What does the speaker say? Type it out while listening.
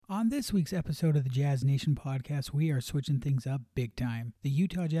On this week's episode of the Jazz Nation podcast, we are switching things up big time. The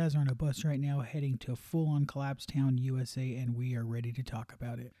Utah Jazz are on a bus right now heading to full-on collapse town, USA, and we are ready to talk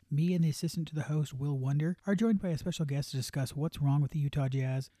about it. Me and the assistant to the host, Will Wonder, are joined by a special guest to discuss what's wrong with the Utah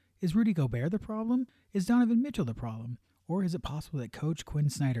Jazz. Is Rudy Gobert the problem? Is Donovan Mitchell the problem? Or is it possible that Coach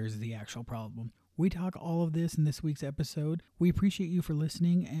Quinn Snyder is the actual problem? We talk all of this in this week's episode. We appreciate you for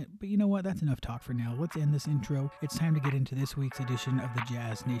listening, but you know what? That's enough talk for now. Let's end this intro. It's time to get into this week's edition of the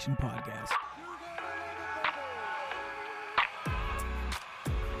Jazz Nation podcast.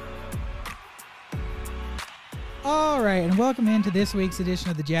 All right, and welcome into this week's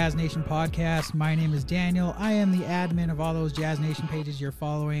edition of the Jazz Nation podcast. My name is Daniel. I am the admin of all those Jazz Nation pages you're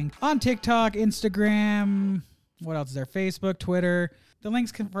following on TikTok, Instagram, what else is there? Facebook, Twitter. The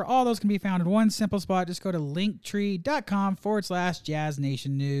links for all those can be found in one simple spot. Just go to linktree.com/Jazz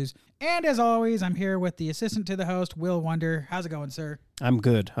Nation News. And as always, I'm here with the assistant to the host, Will Wonder. How's it going, sir? I'm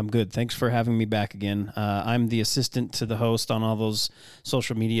good. Thanks for having me back again. I'm the assistant to the host on all those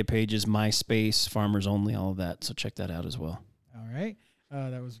social media pages, MySpace, Farmers Only, all of that. So check that out as well. All right.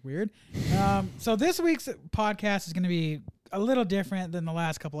 That was weird. So this week's podcast is going to be a little different than the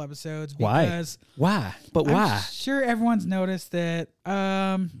last couple episodes. Because Why? But I'm why? Sure, everyone's noticed that.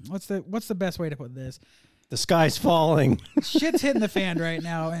 What's the best way to put this? The sky's falling. Shit's hitting the fan right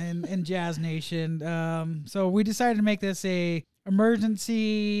now in Jazz Nation. So we decided to make this a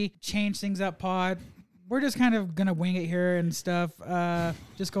emergency change things up pod. We're just kind of gonna wing it here and stuff.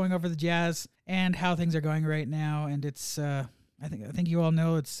 Just going over the Jazz and how things are going right now. And it's I think you all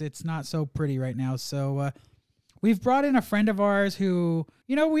know it's not so pretty right now. So we've brought in a friend of ours who,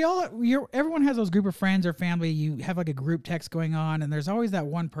 you know, everyone has those group of friends or family. You have like a group text going on, and there's always that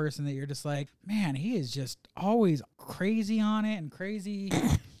one person that you're just like, man, he is just always crazy on it and crazy.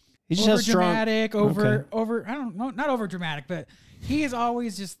 He's over just dramatic, strong. over. I don't know, not over dramatic, but he is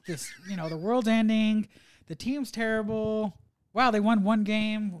always just this. You know, the world's ending, the team's terrible. Wow, they won one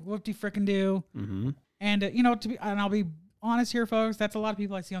game. Whoop-de frickin' do. Mm-hmm. And you know, I'll be honest here, folks. That's a lot of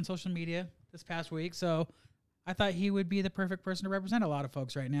people I see on social media this past week. So I thought he would be the perfect person to represent a lot of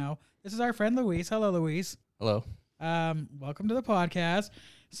folks right now. This is our friend Luis. Hello, Luis. Hello. Welcome to the podcast.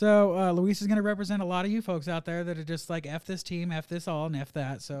 So Luis is going to represent a lot of you folks out there that are just like F this team, F this all, and F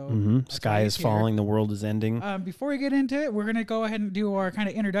that. So Sky is falling. The world is ending. Before we get into it, we're going to go ahead and do our kind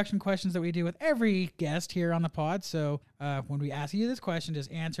of introduction questions that we do with every guest here on the pod. So when we ask you this question,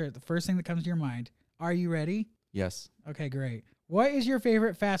 just answer it. The first thing that comes to your mind. Are you ready? Yes. Okay, great. What is your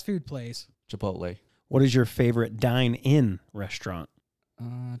favorite fast food place? Chipotle. What is your favorite dine-in restaurant?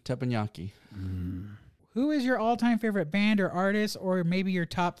 Teppanyaki. Who is your all-time favorite band or artist, or maybe your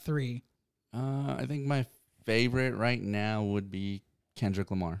top three? I think my favorite right now would be Kendrick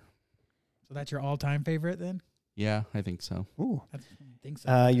Lamar. So that's your all-time favorite then? Yeah, I think so. Ooh. I think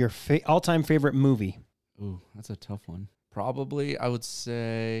so. Your all-time favorite movie? Ooh, that's a tough one. Probably, I would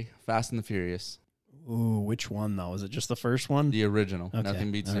say Fast and the Furious. Ooh, which one, though? Is it just the first one? The original. Okay.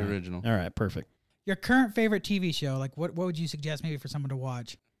 Nothing beats the original. All right, perfect. Your current favorite TV show, like what would you suggest maybe for someone to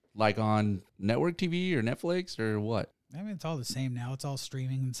watch? Like on network TV or Netflix or what? I mean, it's all the same now. It's all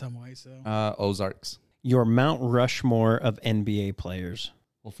streaming in some way. So Ozarks. Your Mount Rushmore of NBA players?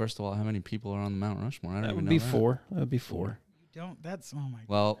 Well, first of all, how many people are on the Mount Rushmore? I don't That even would know be that. four. That would be four. you don't. That's oh my.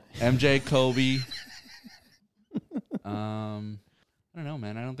 Well, MJ, Kobe. I don't know,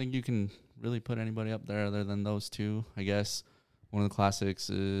 man. I don't think you can really put anybody up there other than those two. I guess one of the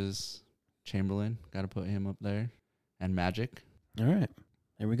classics is Chamberlain. Got to put him up there. And Magic. All right.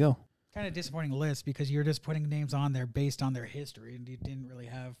 There we go. Kind of disappointing list because you're just putting names on there based on their history, and you didn't really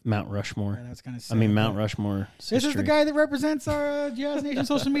have Mount Rushmore. Yeah, that's kind of. Mount Rushmore. This is the guy that represents our Jazz Nation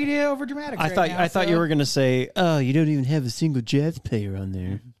social media over dramatics. I thought you were gonna say, oh, you don't even have a single Jazz player on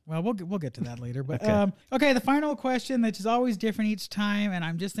there. Well, we'll get to that later. But Okay. okay, the final question, which is always different each time, and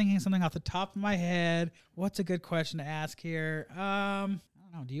I'm just thinking something off the top of my head. What's a good question to ask here? I don't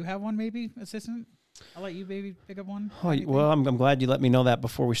know. Do you have one, maybe, assistant? I'll let you maybe pick up one. Oh, well, I'm glad you let me know that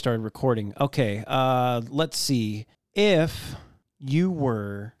before we started recording. Okay, let's see. If you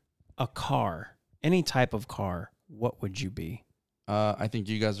were a car, any type of car, what would you be? I think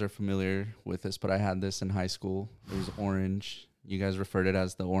you guys are familiar with this, but I had this in high school. It was orange. You guys referred it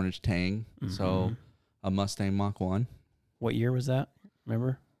as the orange Tang. Mm-hmm. So a Mustang Mach 1. What year was that?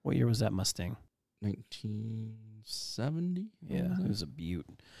 Remember? What year was that Mustang? 1970. Yeah, it was a beaut.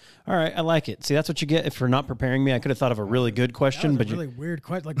 All right, I like it. See, that's what you get for not preparing me. I could have thought of a really good question, That was but a really weird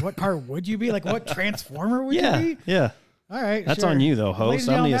question. Like, what car would you be? Like, what Transformer would you be? Yeah. All right, That's sure. on you, though, host. Ladies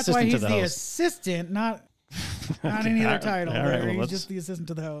and I'm the gentlemen, that's why assistant to he's the the host. assistant, not Okay, any all other right. title. All right, there. well, He's let's- just the assistant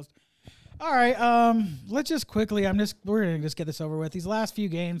to the host. All right, let's just quickly. We're gonna just get this over with. These last few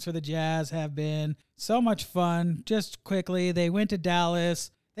games for the Jazz have been so much fun. Just quickly, they went to Dallas.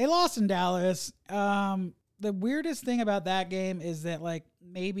 They lost in Dallas. The weirdest thing about that game is that like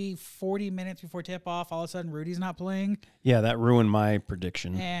maybe 40 minutes before tip off, all of a sudden Rudy's not playing. Yeah, that ruined my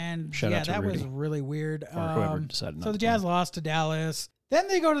prediction. And Shout out to that Rudy. was really weird. Or whoever decided not So to the Jazz lost to Dallas. Then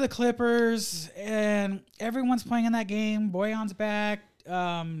they go to the Clippers, and everyone's playing in that game. Boyan's back.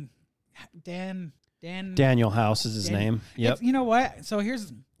 Daniel House is his name. Yep. You know what? So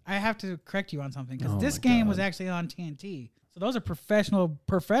I have to correct you on something because this game was actually on TNT. So those are professional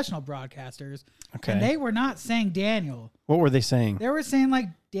broadcasters. Okay. And they were not saying Daniel. What were they saying? They were saying like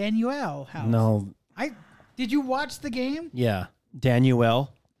Daniel House. No. Did you watch the game? Yeah.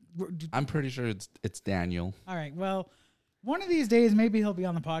 Daniel. I'm pretty sure it's Daniel. All right. Well, one of these days, maybe he'll be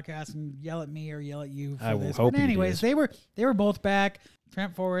on the podcast and yell at me or yell at you for I this. hope But he anyways, does. they were both back.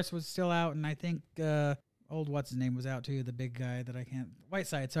 Trent Forrest was still out, and I think old what's his name was out too. The big guy that I can't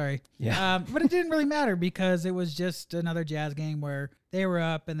Whiteside. Sorry. Yeah. But it didn't really matter because it was just another Jazz game where they were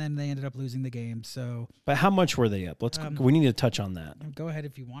up and then they ended up losing the game. So But how much were they up? We need to touch on that. go ahead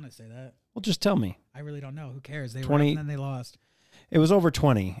if you want to say that. Well, just tell me. I really don't know. Who cares? They 20 were up and then they lost. It was over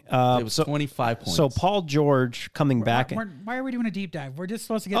 20. It was 25 points. So Paul George coming back. Why are we doing a deep dive? We're just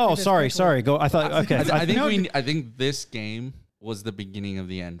supposed to get. Oh, through this sorry. quickly. Go. I thought. Okay. I think this game was the beginning of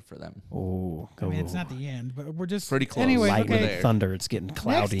the end for them. Oh, I mean, it's not the end, but we're just Pretty close. Anyway, lightning We're there. thunder. It's getting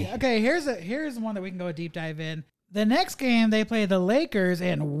cloudy. Here's one that we can go a deep dive in. The next game they play the Lakers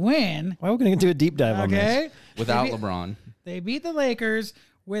and win. Why are we going to do a deep dive on this? Okay, Without They beat- LeBron. They beat the Lakers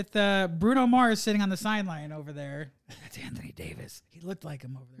with Bruno Mars sitting on the sideline over there. That's Anthony Davis. He looked like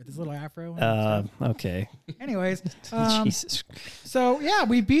him over there with his little afro. And stuff. Okay. Anyways, Jesus. so yeah,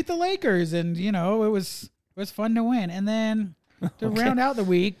 we beat the Lakers, and it was fun to win. And then to round out the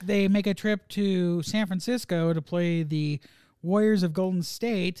week, they make a trip to San Francisco to play the Warriors of Golden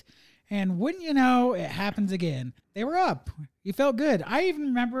State. And wouldn't you know, it happens again. They were up. You felt good. I even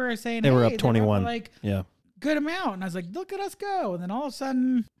remember saying They were hey, up 21. like Yeah. good amount, and I was like, look at us go. And then all of a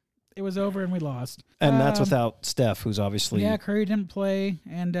sudden, it was over and we lost. And that's without Steph, who's obviously Yeah, Curry didn't play,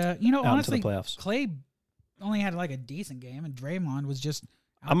 and out honestly, into the playoffs. Clay only had like a decent game, and Draymond was just.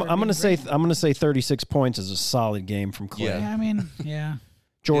 I'm gonna say 36 points is a solid game from Clay. Yeah. I mean, yeah.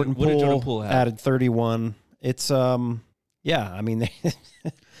 Jordan What did Jordan Poole Poole have? added 31. It's yeah. I mean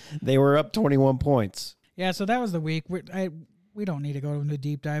they were up 21 points. Yeah, so that was the week. We don't need to go into a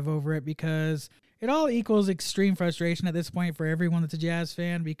deep dive over it because it all equals extreme frustration at this point for everyone that's a Jazz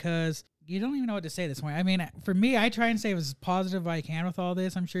fan because you don't even know what to say at this point. I mean, for me, I try and stay as positive as I can with all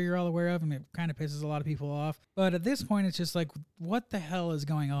this. I'm sure you're all aware of, and it kind of pisses a lot of people off. But at this point, it's just like, what the hell is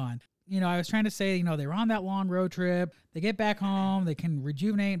going on? I was trying to say, they were on that long road trip. They get back home. They can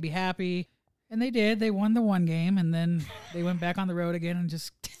rejuvenate and be happy. And they did. They won the one game, and then they went back on the road again and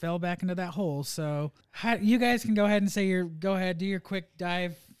just fell back into that hole. So you guys can go ahead and do your quick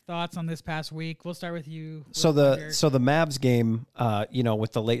dive thoughts on this past week. We'll start with you. So the Mavs game,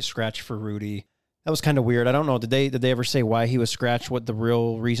 with the late scratch for Rudy, that was kind of weird. I don't know. Did they ever say why he was scratched? What the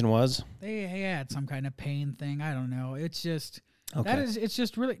real reason was? They had some kind of pain thing. I don't know. It's just Okay. it's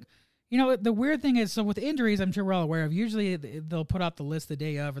just really. The weird thing is, so with injuries, I'm sure we're all aware of, usually they'll put out the list the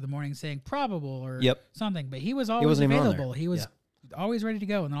day of or the morning saying probable or something, but he was always wasn't even on available. there. He was always ready to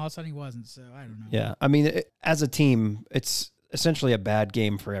go, and then all of a sudden he wasn't, so I don't know. Yeah. I mean, as a team, it's essentially a bad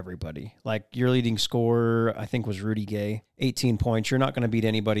game for everybody. Like, your leading scorer, I think, was Rudy Gay, 18 points. You're not going to beat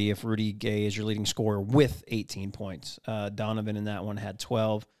anybody if Rudy Gay is your leading scorer with 18 points. Donovan in that one had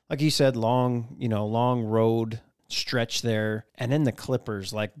 12. Like you said, long road stretch there. And then the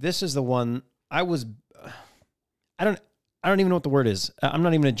Clippers, like, this is the one I don't even know what the word is. I'm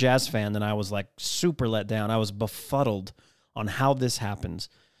not even a Jazz fan, and I was like super let down. I was befuddled on how this happens.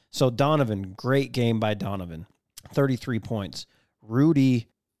 So Donovan, great game by Donovan, 33 points. Rudy,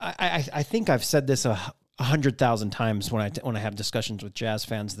 I think I've said this 100,000 times when I have discussions with Jazz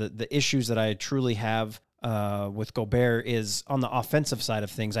fans. The issues that I truly have with Gobert is on the offensive side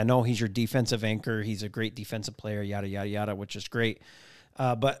of things. I know he's your defensive anchor. He's a great defensive player, yada, yada, yada, which is great.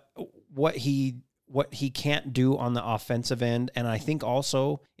 But what he can't do on the offensive end, and I think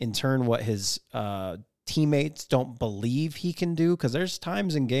also in turn what his teammates don't believe he can do, because there's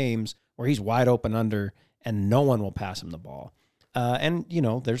times in games where he's wide open under and no one will pass him the ball. And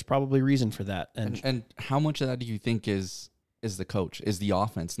there's probably reason for that. And how much of that do you think is the coach, is the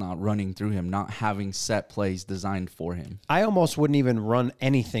offense not running through him, not having set plays designed for him? I almost wouldn't even run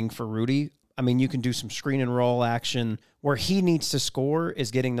anything for Rudy. I mean, you can do some screen and roll action. Where he needs to score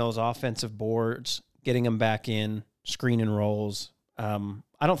is getting those offensive boards, getting them back in, screen and rolls.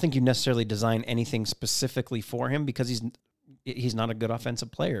 I don't think you necessarily design anything specifically for him because he's not a good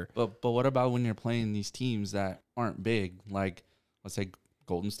offensive player. But what about when you're playing these teams that aren't big, like let's say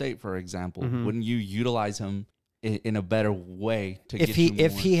Golden State, for example? Mhm. Wouldn't you utilize him in a better way to If get he you more?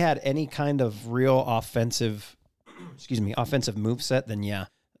 if he had any kind of real offensive move set, then yeah.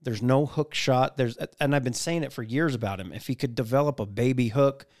 There's no hook shot. And I've been saying it for years about him. If he could develop a baby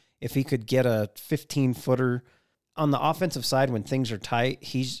hook, if he could get a 15-footer on the offensive side when things are tight,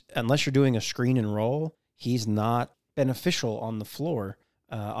 unless you're doing a screen and roll, he's not beneficial on the floor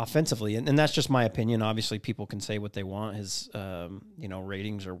offensively. And that's just my opinion. Obviously, people can say what they want. His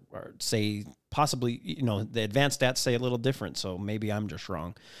ratings or say possibly, the advanced stats say a little different. So maybe I'm just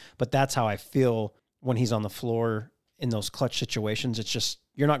wrong. But that's how I feel when he's on the floor in those clutch situations. It's just,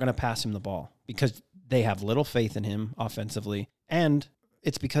 you're not going to pass him the ball because they have little faith in him offensively. And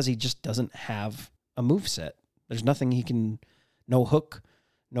it's because he just doesn't have a move set. There's nothing he can, no hook,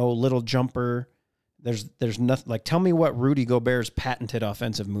 no little jumper. There's nothing. Like, tell me what Rudy Gobert's patented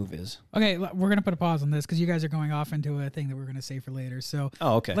offensive move is. Okay, we're gonna put a pause on this because you guys are going off into a thing that we're gonna say for later. So,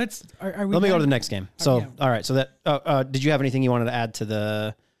 okay. Are we? Let me go to the next game. So, yeah. All right. So that. Did you have anything you wanted to add to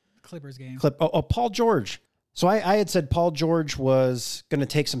the Clippers game? Paul George. So I had said Paul George was going to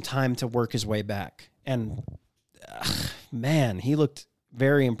take some time to work his way back, and man, he looked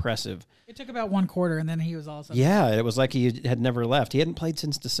very impressive. It took about one quarter, and then he was also. Yeah, it was like he had never left. He hadn't played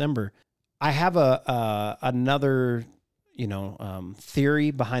since December. I have another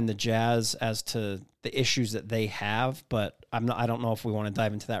theory behind the Jazz as to the issues that they have, but I don't know if we want to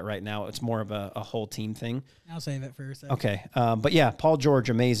dive into that right now. It's more of a whole team thing. I'll save it for a second. Okay. But yeah, Paul George,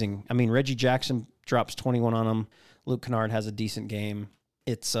 amazing. I mean, Reggie Jackson drops 21 on him. Luke Kennard has a decent game.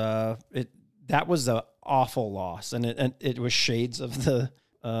 That was an awful loss, and it was shades of the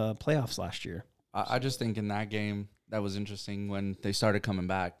playoffs last year. I just think in that game, that was interesting when they started coming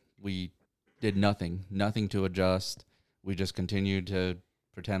back. We did nothing to adjust. We just continued to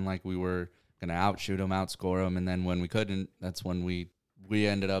pretend like we were going to outshoot them, outscore them. And then when we couldn't, that's when we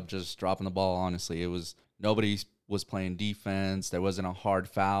ended up just dropping the ball. Honestly, nobody was playing defense. There wasn't a hard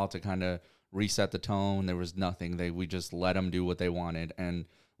foul to kind of reset the tone. There was nothing. We just let them do what they wanted. And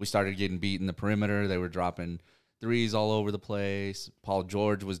we started getting beat in the perimeter. They were dropping threes all over the place. Paul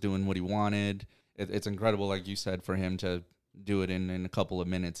George was doing what he wanted. It's incredible, like you said, for him to do it in a couple of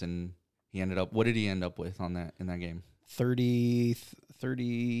minutes. And he ended up, what did he end up with in that game?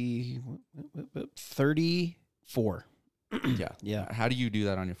 34. Yeah. How do you do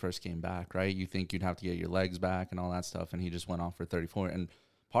that on your first game back, right? You think you'd have to get your legs back and all that stuff, and he just went off for 34. And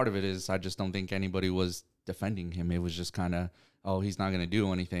part of it is I just don't think anybody was defending him. It was just kind of, he's not going to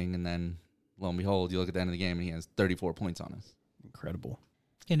do anything. And then, lo and behold, you look at the end of the game, and he has 34 points on us. Incredible.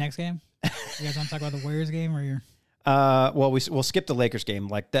 Okay, next game. You guys want to talk about the Warriors game or you're... Well, we'll skip the Lakers game.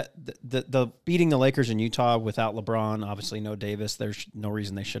 Like that, the beating the Lakers in Utah without LeBron, obviously no Davis. There's no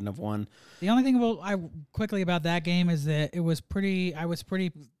reason they shouldn't have won. The only thing quickly about that game is that I was pretty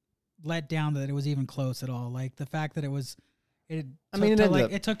let down that it was even close at all. Like the fact that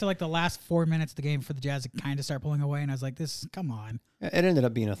it took to like the last 4 minutes of the game for the Jazz to kind of start pulling away, and I was like, come on. It ended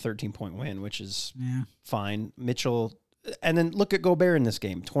up being a 13-point win, which is fine. Mitchell, and then look at Gobert in this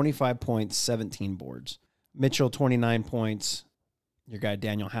game: 25 points, 17 boards. Mitchell, 29 points. Your guy,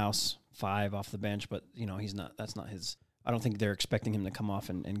 Daniel House, 5 off the bench, but, he's not. That's not his. I don't think they're expecting him to come off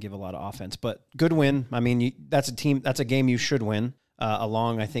and give a lot of offense. But good win. I mean, that's a game you should win,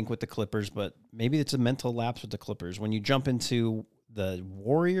 along, I think, with the Clippers. But maybe it's a mental lapse with the Clippers. When you jump into the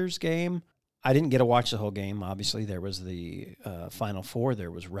Warriors game, I didn't get to watch the whole game. Obviously, there was the Final Four. There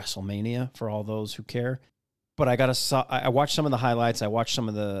was WrestleMania for all those who care. But I watched some of the highlights. I watched some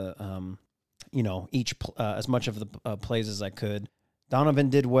of the... as much of the plays as I could. Donovan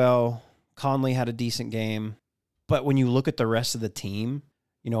did well. Conley had a decent game. But when you look at the rest of the team,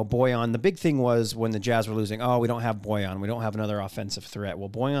 Boyan, the big thing was when the Jazz were losing, we don't have Boyan. We don't have another offensive threat. Well,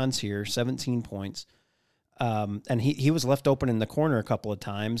 Boyan's here, 17 points. And he was left open in the corner a couple of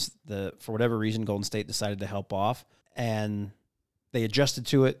times. For whatever reason, Golden State decided to help off. And they adjusted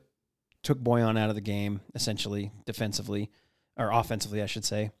to it, took Boyan out of the game, essentially, defensively, or offensively, I should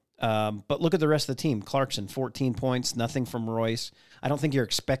say. But look at the rest of the team. Clarkson, 14 points, nothing from Royce. I don't think you're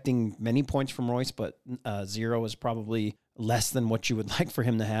expecting many points from Royce, but 0 is probably less than what you would like for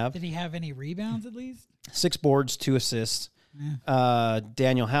him to have. Did he have any rebounds at least? 6 boards, 2 assists. Yeah.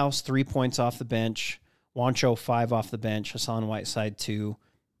 Daniel House, 3 points off the bench. Juancho, 5 off the bench. Hassan Whiteside, 2.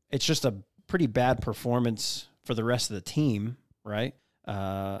 It's just a pretty bad performance for the rest of the team, right?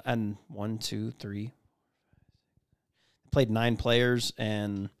 And 1, 2, 3. Played 9 players,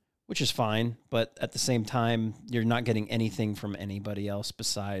 and which is fine. But at the same time, you're not getting anything from anybody else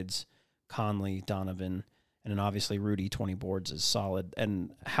besides Conley, Donovan, and then obviously Rudy. 20 boards is solid.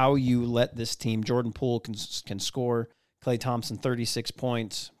 And how you let this team, Jordan Poole can score, Klay Thompson 36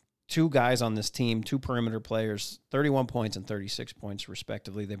 points. Two guys on this team, two perimeter players, 31 points and 36 points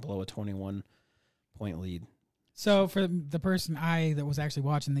respectively. They blow a 21-point lead. So for the person that was actually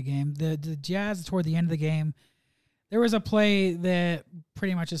watching the game, the Jazz toward the end of the game, there was a play that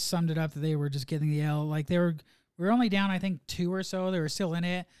pretty much just summed it up that they were just getting the L. Like we were only down, I think, 2 or so. They were still in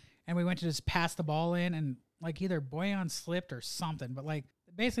it, and we went to just pass the ball in, and like either Bojan slipped or something, but like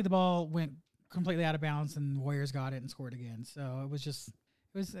basically the ball went completely out of bounds, and the Warriors got it and scored again. So it was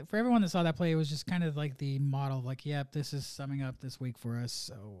for everyone that saw that play, it was just kind of like the model, like, yep, this is summing up this week for us.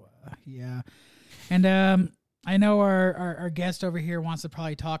 So yeah, and I know our guest over here wants to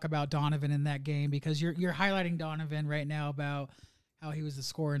probably talk about Donovan in that game because you're highlighting Donovan right now about how he was the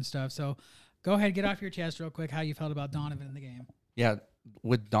scorer and stuff. So go ahead, get off your chest real quick how you felt about Donovan in the game. Yeah,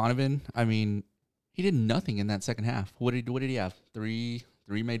 with Donovan, I mean, he did nothing in that second half. What did he have? Three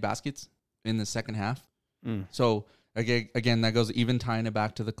made baskets in the second half. So again, that goes even tying it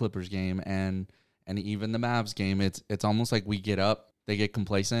back to the Clippers game and even the Mavs game. It's almost like we get up, they get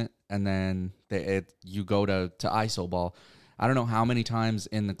complacent, and then you go to ISO ball. I don't know how many times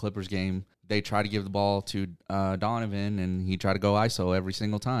in the Clippers game they try to give the ball to Donovan, and he tried to go ISO every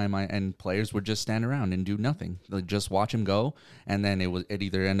single time, and players would just stand around and do nothing. They'd just watch him go, and then it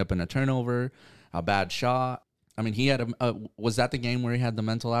either end up in a turnover, a bad shot. I mean, he had was that the game where he had the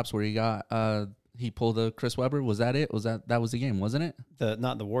mental lapse where he got he pulled the Chris Webber? Was that it? That was the game, wasn't it?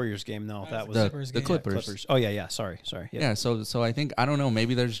 Not the Warriors game, no. That was the Clippers. Clippers. Oh yeah. Sorry. Yep. Yeah. So I think, I don't know,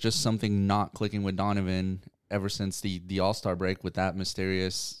 maybe there's just something not clicking with Donovan ever since the All-Star break with that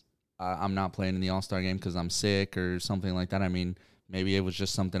mysterious I'm not playing in the All-Star game because I'm sick or something like that. I mean, maybe it was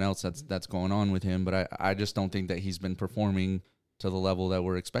just something else that's going on with him, but I just don't think that he's been performing to the level that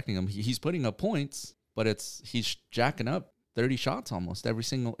we're expecting him. He's putting up points, but he's jacking up 30 shots almost every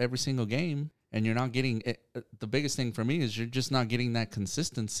single game, and you're not getting it. The biggest thing for me is you're just not getting that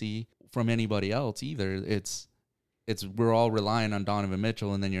consistency from anybody else either. It's we're all relying on Donovan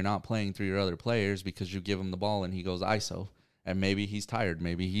Mitchell, and then you're not playing through your other players because you give him the ball and he goes ISO, and maybe he's tired,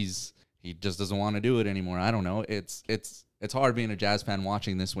 maybe he just doesn't want to do it anymore. I don't know. It's hard being a Jazz fan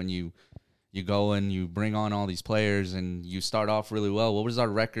watching this when you go and you bring on all these players and you start off really well. What was our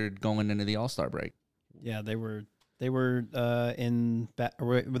record going into the All-Star break? Yeah, they were were they in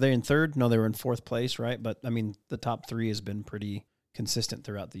third? No, they were in fourth place, right? But I mean, the top three has been pretty consistent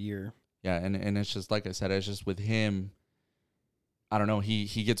throughout the year. Yeah, and it's just like I said, it's just with him, I don't know,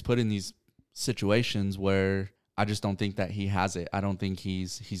 he gets put in these situations where I just don't think that he has it. I don't think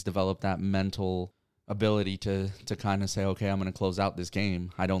he's developed that mental ability to kind of say, okay, I'm going to close out this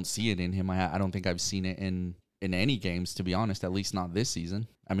game. I don't see it in him. I don't think I've seen it in any games, to be honest, at least not this season.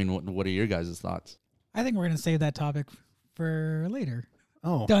 I mean, what are your guys' thoughts? I think we're going to save that topic for later.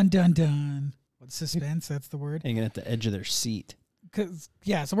 Oh. Dun, dun, dun. What suspense, that's the word. Hanging at the edge of their seat. So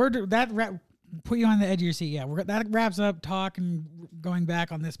put you on the edge of your seat. Yeah, that wraps up talk and going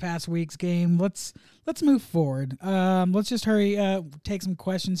back on this past week's game. Let's move forward. Let's just hurry. Take some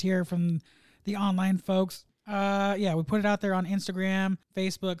questions here from the online folks. We put it out there on Instagram,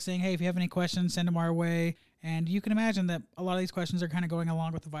 Facebook, saying, hey, if you have any questions, send them our way. And you can imagine that a lot of these questions are kind of going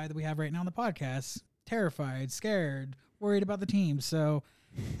along with the vibe that we have right now on the podcast. Terrified, scared, worried about the team. So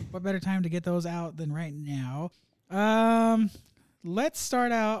what better time to get those out than right now? Let's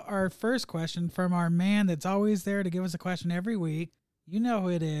start out our first question from our man that's always there to give us a question every week. You know who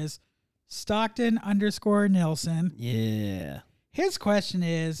it is. Stockton_Nelson. Yeah. His question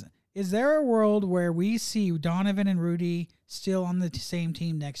is there a world where we see Donovan and Rudy still on the same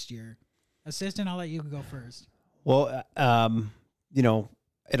team next year? Assistant, I'll let you go first. Well,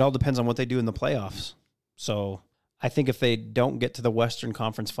 it all depends on what they do in the playoffs. So I think if they don't get to the Western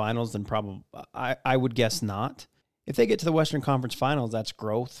Conference Finals, then probably I would guess not. If they get to the Western Conference Finals, that's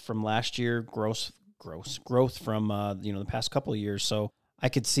growth from last year, growth from the past couple of years. So I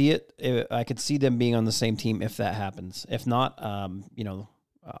could see it. I could see them being on the same team if that happens. If not,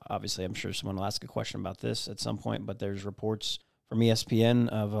 obviously, I'm sure someone will ask a question about this at some point. But there's reports from ESPN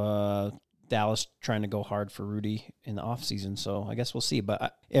of Dallas trying to go hard for Rudy in the offseason. So I guess we'll see.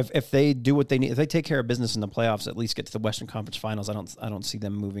 But if they do what they need, if they take care of business in the playoffs, at least get to the Western Conference Finals, I don't see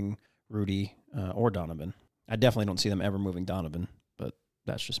them moving Rudy or Donovan. I definitely don't see them ever moving Donovan, but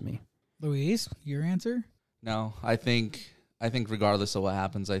that's just me. Luis, your answer? No, I think regardless of what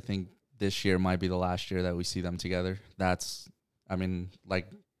happens, I think this year might be the last year that we see them together. The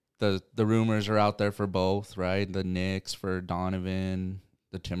rumors are out there for both, right? The Knicks for Donovan,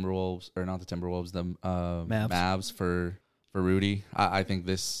 Timberwolves, or not the Timberwolves, the Mavs for Rudy. I think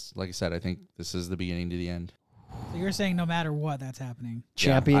this, like I said, I think this is the beginning to the end. So you're saying no matter what, that's happening.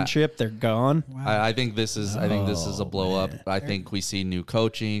 Championship, they're gone. Wow. I think this is a blow up. man. I think we see new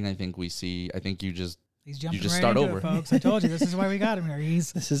coaching. I think you just He's jumping just right start into over. it, folks. I told you this is why we got him here. He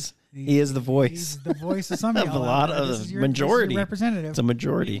is the voice. He's the voice of some of Of a y'all lot out there. of This the is your majority. representative. It's a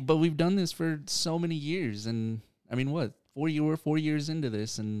majority. But we've done this for so many years, and I mean, what? 4 years into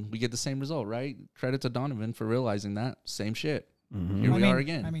this, and we get the same result, right? Credit to Donovan for realizing that. Same shit. Mhm. Here we are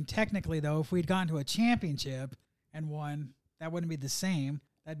again. I mean, technically, though, if we'd gotten to a championship and won, that wouldn't be the same.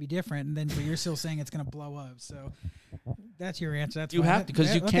 That'd be different. And then, but you're still saying it's going to blow up. So that's your answer. That's You fine. have to,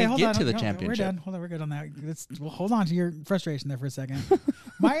 'cause you Okay, can't hold get on. to the No, championship. We're done. Hold on, we're good on that. Well, hold on to your frustration there for a second.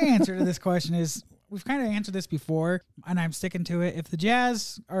 My answer to this question is, we've kind of answered this before, and I'm sticking to it. If the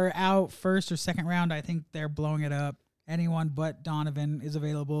Jazz are out first or second round, I think they're blowing it up. Anyone but Donovan is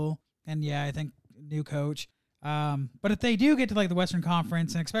available. And yeah, I think new coach. But if they do get to like the Western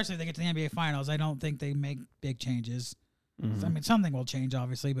Conference, and especially if they get to the NBA Finals, I don't think they make big changes. Mhm. I mean, something will change,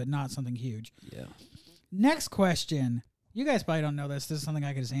 obviously, but not something huge. Yeah. Next question. You guys probably don't know this. This is something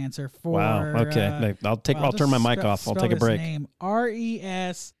I could just answer for. Wow. Okay. I'll well, turn my just mic spell- off. I'll spell take a this break. Name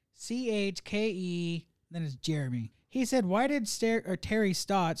RESCHKE. Then it's Jeremy. He said, "Why did Terry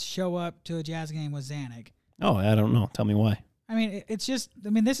Stotts show up to a Jazz game with Zanuck?" Oh, I don't know. Tell me why. I mean, it's just. I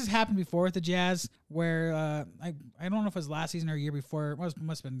mean, this has happened before with the Jazz, where I don't know if it was last season or a year before. It must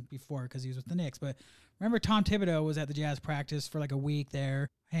have been before because he was with the Knicks. But remember, Tom Thibodeau was at the Jazz practice for like a week there,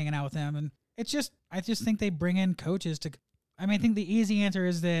 hanging out with them, and it's just. I just think they bring in coaches to. I mean, I think the easy answer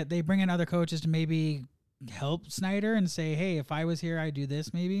is that they bring in other coaches to maybe help Snyder and say, "Hey, if I was here, I'd do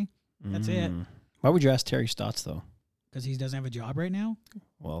this." Maybe that's it, Why would you ask Terry Stotts though? because he doesn't have a job right now.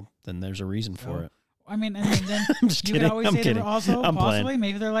 Well, then there's a reason for Oh. it. I mean, then I'm just you kidding. could always I'm say kidding. also I'm possibly playing.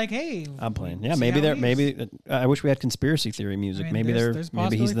 maybe they're like, "Hey, I'm playing. Yeah, see maybe how they're he is." maybe. I wish we had conspiracy theory music. I mean, maybe there's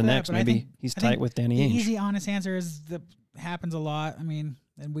maybe he's possibility the for that, next. but I Maybe think- he's I think tight with Danny The Ainge. easy, honest answer is that happens a lot. I mean,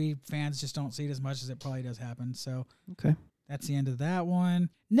 and we fans just don't see it as much as it probably does happen. So Okay. that's the end of that one.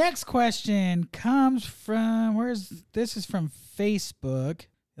 Next question comes from this is from Facebook.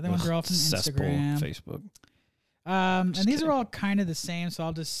 The other ones are all from Cesspool, Instagram. Facebook. And Just these kidding. are all kind of the same, so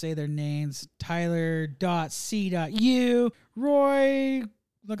I'll just say their names. Tyler.c.u, Roy,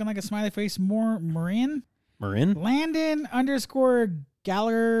 looking like a smiley face, Marin, Marin.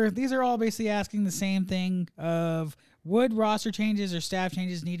 Landon_Galler. These are all basically asking the same thing of would roster changes or staff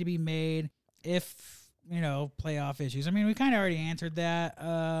changes need to be made if, playoff issues. I mean, we kind of already answered that.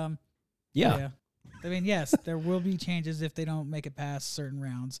 Yeah. I mean, yes, there will be changes if they don't make it past certain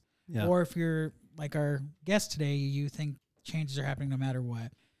rounds. Yeah. Or if you're like our guest today, you think changes are happening no matter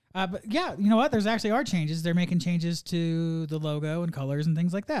what. But yeah, you know what? There's actually are changes. They're making changes to the logo and colors and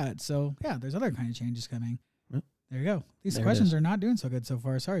things like that. So yeah, there's other kind of changes coming. Yep. There you go. These There it questions is. are not doing so good so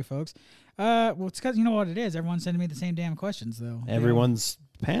far. Sorry, folks. Well, it's because you know what it is. Everyone's sending me the same damn questions though. Everyone's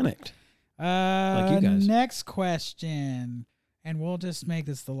panicked. Like you guys. Next question. And we'll just make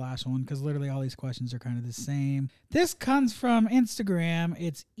this the last one because literally all these questions are kind of the same. This comes from Instagram.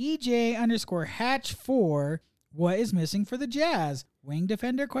 It's EJ_Hatch4. What is missing for the Jazz? Wing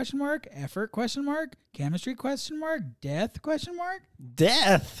defender ? Effort ? Chemistry ? Death ?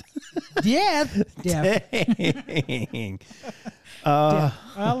 Death. Death. Dang. I'll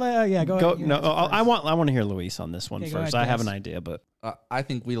yeah, go ahead. You No, answer first. I want to hear Luis on this one Okay, go first. ahead, I have an Des. idea, but I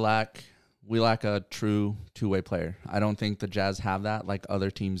think we lack a true two-way player. I don't think the Jazz have that like other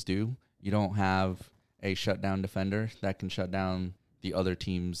teams do. You don't have a shutdown defender that can shut down the other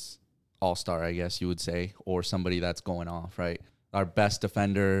team's all-star, I guess you would say, or somebody that's going off, right? Our best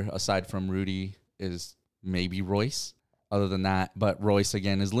defender, aside from Rudy, is maybe Royce. Other than that, but Royce,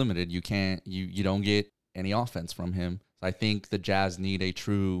 again, is limited. You don't get any offense from him. So I think the Jazz need a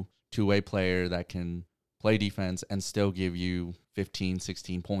true two-way player that can play defense and still give you 15,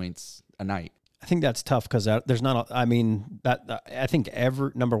 16 points a night. I think that's tough because there's not. I think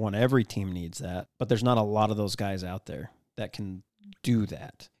every team needs that, but there's not a lot of those guys out there that can do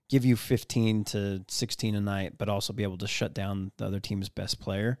that. Give you 15 to 16 a night, but also be able to shut down the other team's best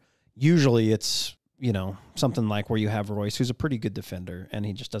player. Usually, it's something like where you have Royce, who's a pretty good defender, and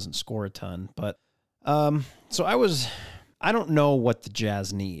he just doesn't score a ton. But so I don't know what the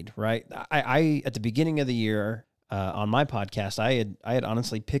Jazz need, right? I at the beginning of the year. On my podcast, I had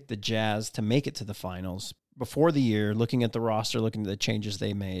honestly picked the Jazz to make it to the finals before the year, looking at the roster, looking at the changes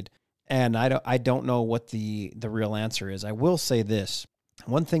they made, and I don't know what the real answer is. I will say this: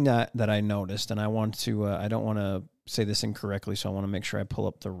 one thing that I noticed, and I want to I don't want to say this incorrectly, so I want to make sure I pull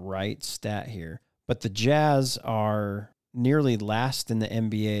up the right stat here. But the Jazz are nearly last in the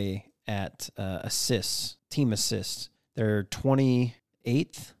NBA at assists, team assists. They're 28th.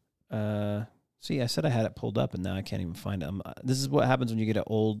 See, I said I had it pulled up, and now I can't even find it. This is what happens when you get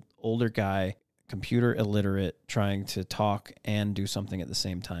an older guy, computer illiterate, trying to talk and do something at the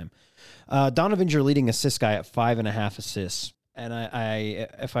same time. Donovan's your leading assist guy at 5.5 assists. And I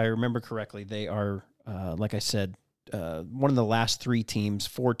if I remember correctly, they are, like I said, one of the last 4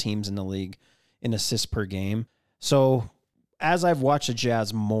 teams in the league in assists per game. So as I've watched the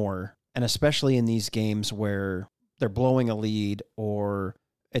Jazz more, and especially in these games where they're blowing a lead or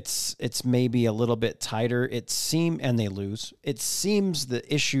it's maybe a little bit tighter, and they lose. It seems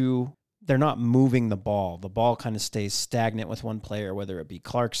the issue, they're not moving the ball. The ball kind of stays stagnant with one player, whether it be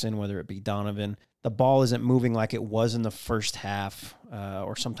Clarkson, whether it be Donovan. The ball isn't moving like it was in the first half,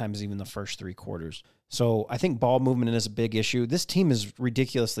 or sometimes even the first 3 quarters. So I think ball movement is a big issue. This team is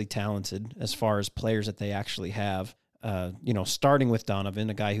ridiculously talented as far as players that they actually have. Starting with Donovan,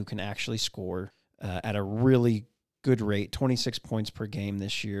 a guy who can actually score at a really good rate, 26 points per game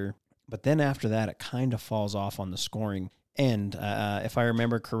this year. But then after that, it kind of falls off on the scoring end. If I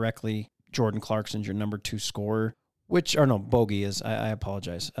remember correctly, Jordan Clarkson's your number 2 scorer, Bogey is. I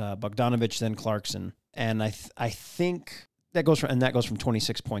apologize. Bogdanovich, then Clarkson, and I think that goes from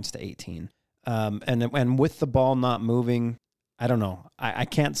 26 points to 18. And with the ball not moving, I don't know. I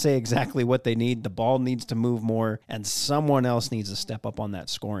can't say exactly what they need. The ball needs to move more, and someone else needs to step up on that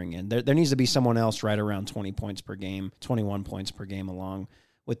scoring end. There needs to be someone else right around 20 points per game, 21 points per game, along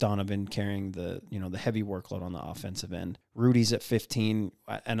with Donovan carrying the heavy workload on the offensive end. Rudy's at 15,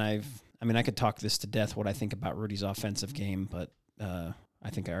 and I could talk this to death what I think about Rudy's offensive game, but I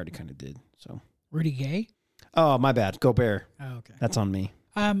think I already kind of did. So Rudy Gay? Oh, my bad. Gobert. Oh, okay. That's on me.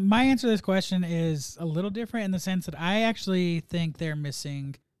 My answer to this question is a little different in the sense that I actually think they're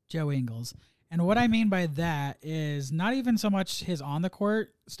missing Joe Ingles. And what I mean by that is not even so much his on the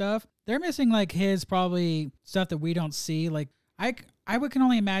court stuff. They're missing like his probably stuff that we don't see. Like I can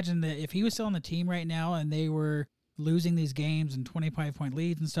only imagine that if he was still on the team right now and they were losing these games and 25-point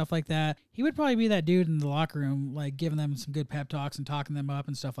leads and stuff like that, he would probably be that dude in the locker room, like giving them some good pep talks and talking them up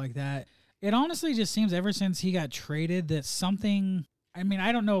and stuff like that. It honestly just seems ever since he got traded that something, I mean,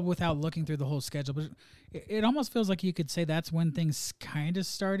 I don't know without looking through the whole schedule, but it almost feels like you could say that's when things kind of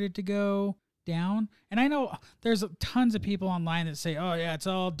started to go down. And I know there's tons of people online that say, oh yeah, it's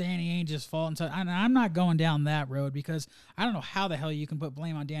all Danny Ainge's fault. And so I'm not going down that road because I don't know how the hell you can put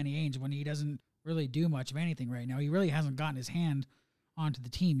blame on Danny Ainge when he doesn't really do much of anything right now. He really hasn't gotten his hand onto the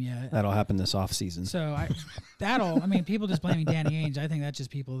team yet. That'll happen this offseason. So people just blaming Danny Ainge, I think that's just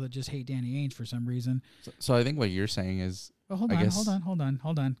people that just hate Danny Ainge for some reason. So I think what you're saying is, well, hold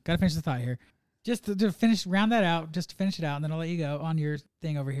on. Got to finish the thought here. Just to finish it out, and then I'll let you go on your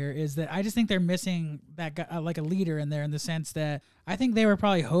thing over here, is that I just think they're missing that guy, like a leader in there, in the sense that I think they were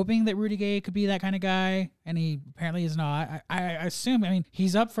probably hoping that Rudy Gay could be that kind of guy, and he apparently is not. I assume,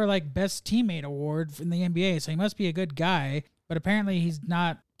 he's up for like best teammate award in the NBA, so he must be a good guy, but apparently he's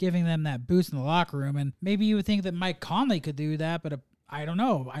not giving them that boost in the locker room, and maybe you would think that Mike Conley could do that, but I don't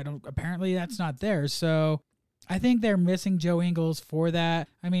know. Apparently that's not there, so I think they're missing Joe Ingles for that.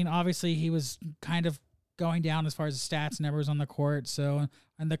 Obviously he was kind of going down as far as the stats numbers on the court, so,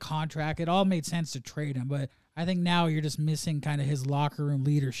 and the contract, it all made sense to trade him, but I think now you're just missing kind of his locker room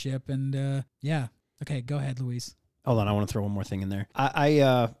leadership, and yeah. Okay, go ahead, Luis. Hold on, I want to throw one more thing in there. I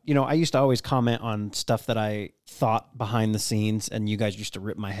used to always comment on stuff that I thought behind the scenes, and you guys used to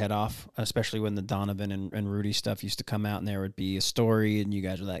rip my head off, especially when the Donovan and Rudy stuff used to come out, and there would be a story, and you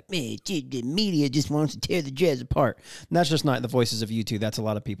guys were like, man, the media just wants to tear the Jazz apart. And that's just not the voices of you two. That's a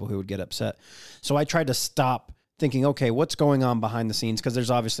lot of people who would get upset. So I tried to stop thinking, okay, what's going on behind the scenes? Because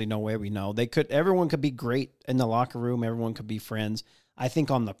there's obviously no way we know. Everyone could be great in the locker room. Everyone could be friends. I think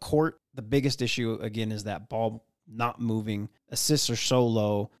on the court, the biggest issue, again, is that ball not moving. Assists are so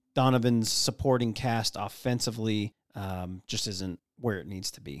low. Donovan's supporting cast offensively just isn't where it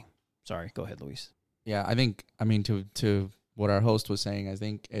needs to be. Sorry, go ahead, Luis. Yeah, I think, to what our host was saying, I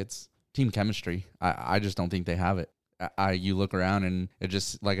think it's team chemistry. I just don't think they have it. You look around and it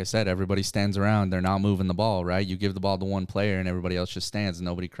just, like I said, everybody stands around. They're not moving the ball, right? You give the ball to one player and everybody else just stands and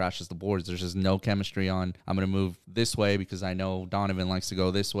nobody crashes the boards. There's just no chemistry on, I'm going to move this way because I know Donovan likes to go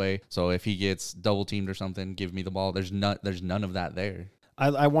this way. So if he gets double teamed or something, give me the ball. There's none of that there.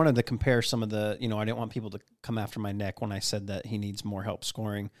 I wanted to compare some of the, I didn't want people to come after my neck when I said that he needs more help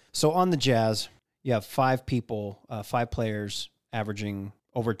scoring. So on the Jazz, you have 5 players averaging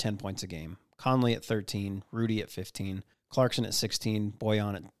over 10 points a game. Conley at 13, Rudy at 15, Clarkson at 16,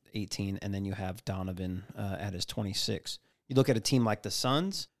 Bojan at 18, and then you have Donovan at his 26. You look at a team like the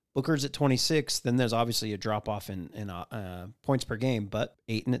Suns, Booker's at 26. Then there's obviously a drop off in points per game, but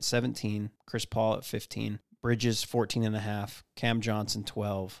Ayton at 17, Chris Paul at 15, Bridges 14.5, Cam Johnson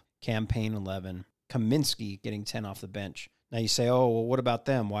 12, Cam Payne 11, Kaminsky getting 10 off the bench. Now you say, oh, well, what about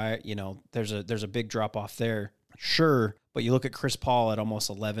them? Why, there's a big drop off there. Sure, but you look at Chris Paul at almost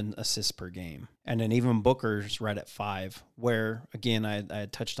 11 assists per game. And then even Booker's right at 5, where, again, I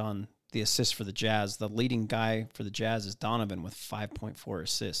had touched on the assists for the Jazz. The leading guy for the Jazz is Donovan with 5.4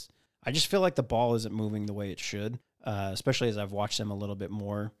 assists. I just feel like the ball isn't moving the way it should, especially as I've watched them a little bit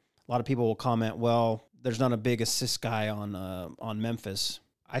more. A lot of people will comment, well, there's not a big assist guy on Memphis.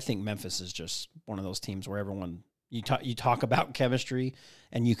 I think Memphis is just one of those teams where everyone, you talk about chemistry,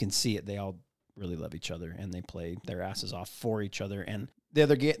 and you can see it. They all really love each other, and they play their asses off for each other. And the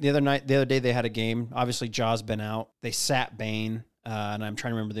other day they had a game. Obviously, Ja's been out. They sat Bane. And I'm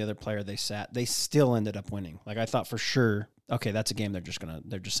trying to remember the other player they sat. They still ended up winning. Like, I thought for sure, okay, that's a game they're just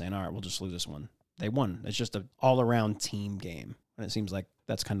saying, all right, we'll just lose this one. They won. It's just an all-around team game. And it seems like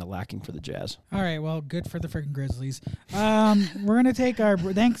that's kind of lacking for the Jazz. All right, well, good for the freaking Grizzlies. We're going to take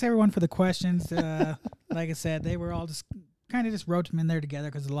thanks everyone for the questions. Like I said, they were all just kind of wrote them in there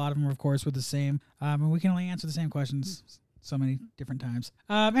together because a lot of them, of course, were the same. And we can only answer the same questions so many different times.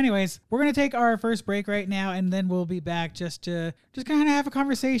 Anyways, we're going to take our first break right now, and then we'll be back just kind of have a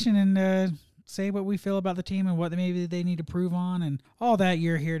conversation and say what we feel about the team and what maybe they need to prove on and all that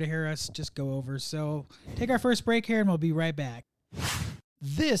you're here to hear us just go over. So take our first break here, and we'll be right back.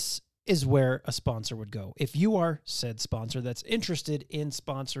 This is where a sponsor would go. If you are said sponsor that's interested in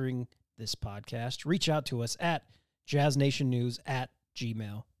sponsoring this podcast, reach out to us at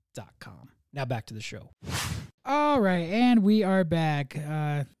jazznationnews@gmail.com. Now back to the show. All right, and we are back.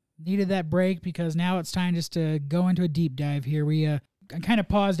 Needed that break because now it's time just to go into a deep dive here. I kind of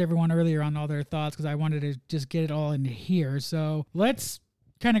paused everyone earlier on all their thoughts because I wanted to just get it all into here. So let's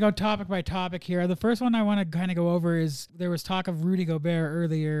kind of go topic by topic here. The first one I want to kind of go over is there was talk of Rudy Gobert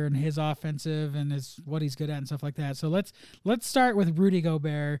earlier and his offensive and what he's good at and stuff like that. So let's start with Rudy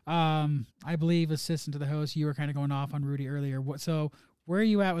Gobert. I believe, assistant to the host, you were kind of going off on Rudy earlier. So where are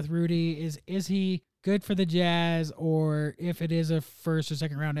you at with Rudy? Is he good for the Jazz, or if it is a first or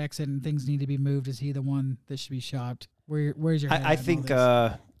second round exit and things need to be moved, is he the one that should be shopped? Where's your head I at think in all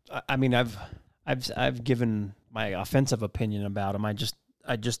this? I mean I've given my offensive opinion about him. I just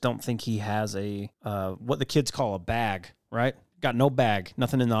don't think he has a what the kids call a bag, right? Got no bag,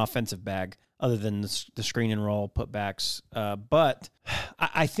 nothing in the offensive bag other than the screen and roll putbacks. But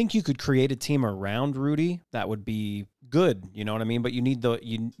I think you could create a team around Rudy that would be good. You know what I mean? But you need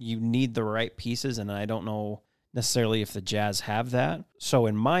the right pieces, and I don't know necessarily if the Jazz have that. So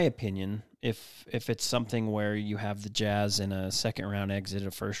in my opinion, if it's something where you have the Jazz in a second round exit,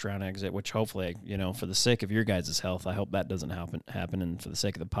 a first round exit, which hopefully, for the sake of your guys' health, I hope that doesn't happen, and for the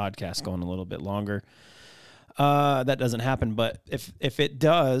sake of the podcast going a little bit longer, that doesn't happen. But if it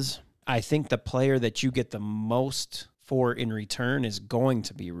does, I think the player that you get the most for in return is going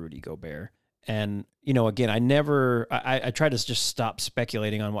to be Rudy Gobert. And, again, I try to just stop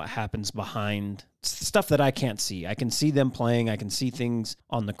speculating on what happens behind stuff that I can't see. I can see them playing. I can see things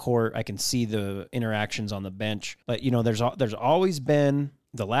on the court. I can see the interactions on the bench. But, there's always been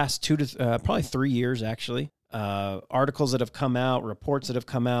the last 2 to probably 3 years, actually, articles that have come out, reports that have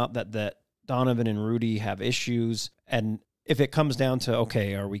come out that Donovan and Rudy have issues. And if it comes down to,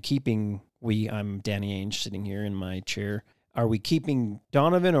 okay, are we keeping I'm Danny Ainge sitting here in my chair. Are we keeping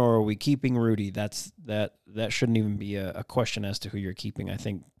Donovan or are we keeping Rudy? That shouldn't even be a question as to who you're keeping. I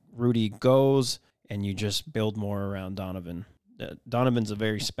think Rudy goes and you just build more around Donovan. Donovan's a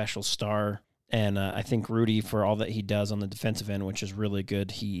very special star, and I think Rudy, for all that he does on the defensive end, which is really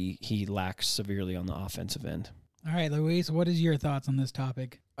good, he lacks severely on the offensive end. All right, Luis, what is your thoughts on this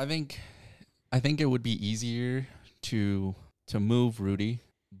topic? I think it would be easier to move Rudy,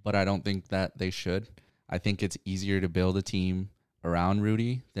 but I don't think that they should. I think it's easier to build a team around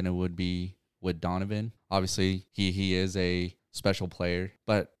Rudy than it would be with Donovan. Obviously, he is a special player,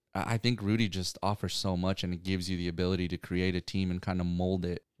 but I think Rudy just offers so much, and it gives you the ability to create a team and kind of mold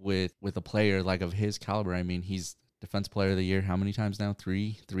it with a player like of his caliber. I mean, he's Defense Player of the Year how many times now?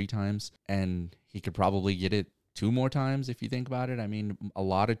 Three times, and he could probably get it 2 more times if you think about it. I mean, a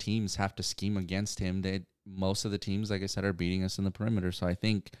lot of teams have to scheme against him. Most of the teams, like I said, are beating us in the perimeter. So I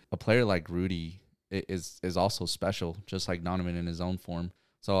think a player like Rudy is also special, just like Donovan in his own form.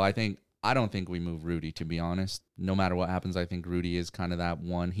 So I don't think we move Rudy, to be honest. No matter what happens, I think Rudy is kind of that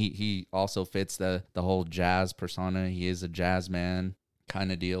one. He also fits the whole Jazz persona. He is a Jazz man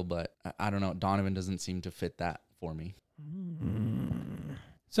kind of deal, but I don't know. Donovan doesn't seem to fit that for me.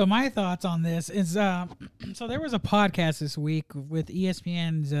 So my thoughts on this is, so there was a podcast this week with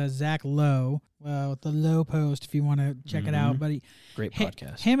ESPN's Zach Lowe, with the Lowe Post, if you want to check it out. But Great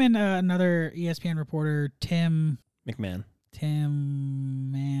podcast. him and another ESPN reporter, Tim McMahon. Oh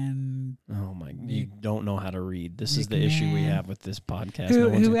my! You don't know how to read. This is the issue we have with this podcast.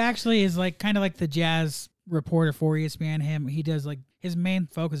 Who actually is like kind of like the Jazz reporter for ESPN. He does like his main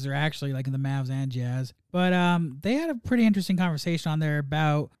focus are actually like in the Mavs and Jazz. But they had a pretty interesting conversation on there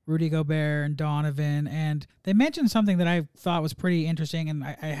about Rudy Gobert and Donovan, and they mentioned something that I thought was pretty interesting, and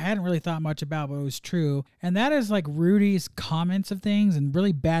I hadn't really thought much about, but it was true. And that is like Rudy's comments of things and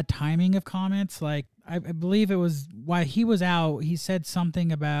really bad timing of comments. Like I believe it was while he was out, he said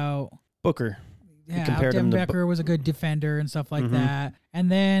something about Booker. yeah, compared Devin him to Booker was a good defender and stuff like that.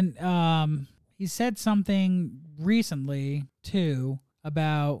 And then he said something recently too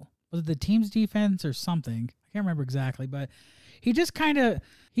about, was it the team's defense or something? I can't remember exactly, but he just kind of,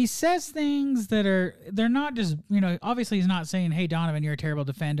 he says things that they're not just, obviously he's not saying, hey, Donovan, you're a terrible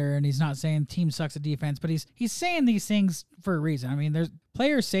defender, and he's not saying team sucks at defense, but he's saying these things for a reason. I mean, there's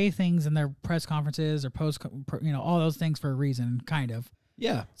players say things in their press conferences or post, all those things for a reason, kind of.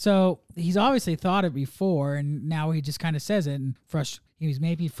 Yeah. So he's obviously thought it before, and now he just kind of says it, and he's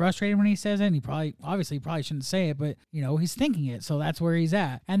maybe frustrated when he says it, and he probably shouldn't say it, but he's thinking it, so that's where he's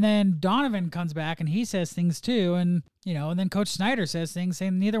at. And then Donovan comes back and he says things too, and and then Coach Snyder says things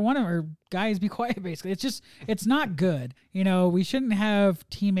saying neither one of our guys be quiet. Basically, it's not good. We shouldn't have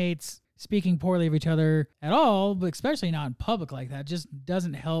teammates speaking poorly of each other at all, but especially not in public like that. It just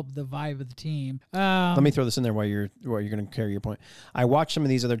doesn't help the vibe of the team. Let me throw this in there while you're going to carry your point. I watch some of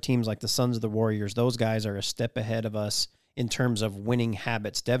these other teams like the Suns of the Warriors. Those guys are a step ahead of us in terms of winning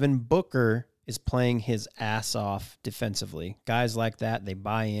habits. Devin Booker is playing his ass off defensively. Guys like that, they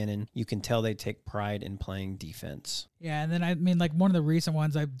buy in, and you can tell they take pride in playing defense. Yeah, and then I mean, like one of the recent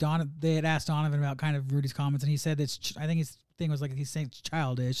ones, they had asked Donovan about kind of Rudy's comments, and he said I think his thing was like he's saying it's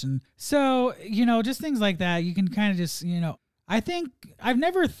childish, and so just things like that. You can kind of just I think I've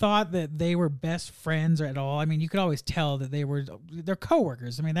never thought that they were best friends at all. I mean, you could always tell that they're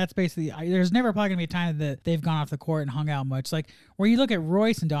coworkers. I mean, that's basically, there's never probably gonna be a time that they've gone off the court and hung out much. Like where you look at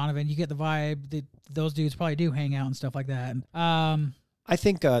Royce and Donovan, you get the vibe that those dudes probably do hang out and stuff like that. I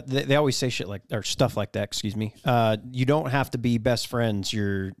think they always say stuff like that. Excuse me. You don't have to be best friends.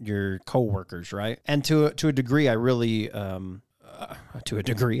 You're coworkers, right? And to a degree, I really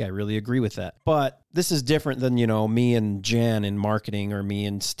agree with that. But this is different than, me and Jan in marketing or me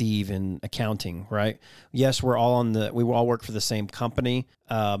and Steve in accounting, right? Yes, we all work for the same company,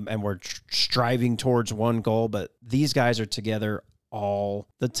 and we're striving towards one goal, but these guys are together all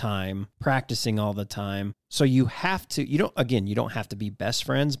the time, practicing all the time. So you don't have to be best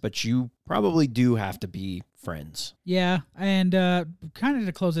friends, but you probably do have to be friends. Yeah. And kind of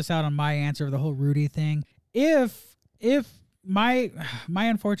to close this out on my answer of the whole Rudy thing, if my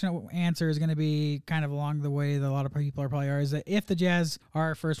unfortunate answer is going to be kind of along the way that a lot of people is that if the Jazz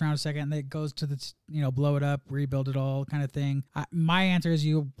are first round, second, and it goes to the blow it up, rebuild it all kind of thing, my answer is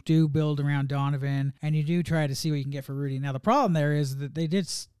you do build around Donovan and you do try to see what you can get for Rudy. Now the problem there is that they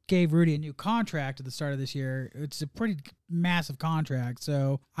gave Rudy a new contract at the start of this year. It's a pretty massive contract.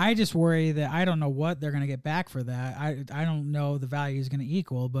 So I just worry that I don't know what they're going to get back for that. I don't know the value is going to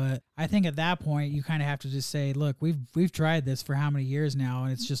equal, but I think at that point you kind of have to just say, look, we've tried this for how many years now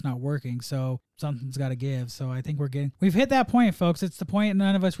and it's just not working. So something's got to give. So I think we've hit that point, folks. It's the point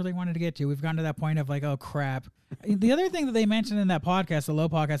none of us really wanted to get to. We've gotten to that point of like, oh crap. The other thing that they mentioned in that podcast, the Low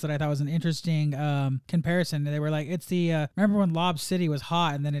podcast, that I thought was an interesting comparison, they were like, it's the remember when Lob City was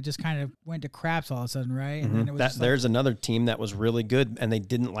hot and then it just kind of went to craps all of a sudden, right? And then it was there's another team that was really good and they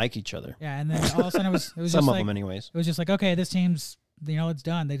didn't like each other. Yeah, and then all of a sudden it was some just of like, them anyways. It was just like, okay, this team's it's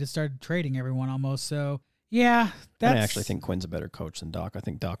done. They just started trading everyone almost. So yeah, I actually think Quinn's a better coach than Doc. I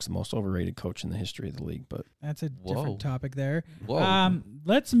think Doc's the most overrated coach in the history of the league, but that's a different topic there. Whoa.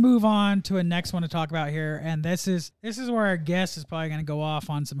 Let's move on to a next one to talk about here, and this is where our guest is probably going to go off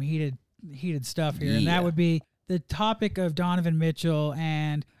on some heated stuff here, and that would be the topic of Donovan Mitchell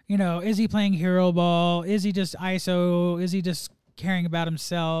and is he playing hero ball? Is he just ISO? Is he just caring about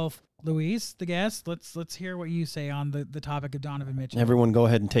himself? Luis, the guest, let's hear what you say on the topic of Donovan Mitchell. Everyone go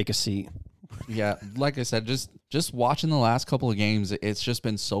ahead and take a seat. Yeah, like I said, just watching the last couple of games, it's just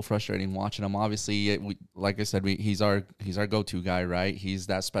been so frustrating watching him. Obviously, like I said, he's our go-to guy, right? He's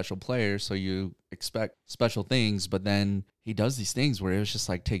that special player, so you expect special things, but then he does these things where it's just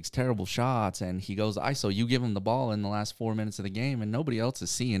like takes terrible shots and he goes ISO. You give him the ball in the last 4 minutes of the game and nobody else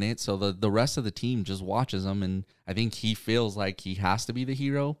is seeing it, so the rest of the team just watches him, and I think he feels like he has to be the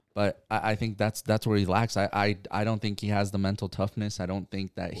hero, but I think that's where he lacks. I don't think he has the mental toughness. I don't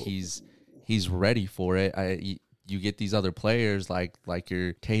think that he's ready for it. You get these other players like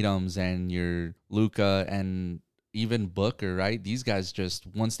your Tatums and your Luka and even Booker, right? These guys just,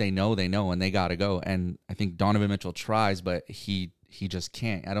 once they know, and they got to go. And I think Donovan Mitchell tries, but he just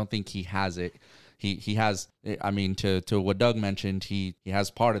can't. I don't think he has it. He has, I mean, to what Doug mentioned, he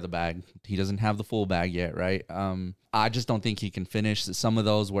has part of the bag. He doesn't have the full bag yet, right? I just don't think he can finish some of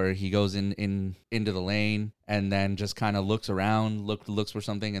those where he goes into the lane and then just kind of looks around, looks for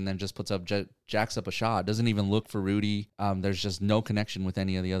something, and then just jacks up a shot. Doesn't even look for Rudy. There's just no connection with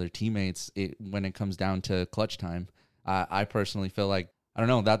any of the other teammates when it comes down to clutch time. I personally feel like, I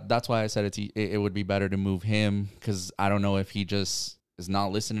don't know, that's why I said it would be better to move him, because I don't know if he just is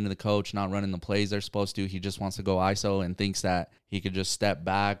not listening to the coach, not running the plays they're supposed to. He just wants to go ISO and thinks that he could just step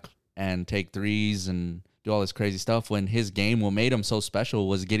back and take threes and do all this crazy stuff, when his game, what made him so special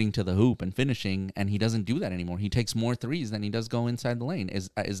was getting to the hoop and finishing, and he doesn't do that anymore. He takes more threes than he does go inside the lane. Is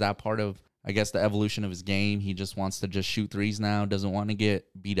that part of, I guess, the evolution of his game? He just wants to just shoot threes now, doesn't want to get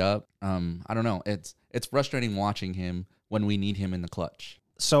beat up. I don't know. It's frustrating watching him when we need him in the clutch.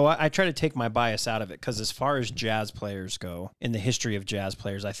 So I try to take my bias out of it, because as far as Jazz players go, in the history of Jazz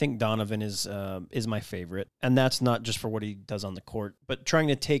players, I think Donovan is my favorite. And that's not just for what he does on the court, but trying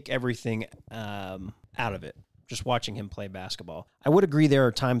to take everything out of it, just watching him play basketball. I would agree there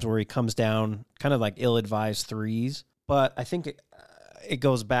are times where he comes down kind of like ill-advised threes, but I think it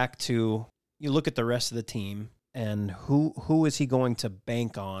goes back to, you look at the rest of the team and who is he going to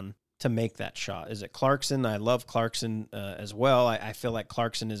bank on to make that shot? Is it Clarkson? I love Clarkson as well. I feel like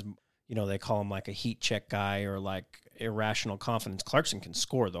Clarkson is, they call him like a heat check guy or like irrational confidence. Clarkson can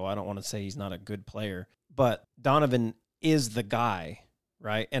score, though. I don't want to say he's not a good player, but Donovan is the guy,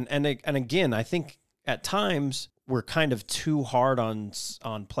 right? And again, I think at times we're kind of too hard on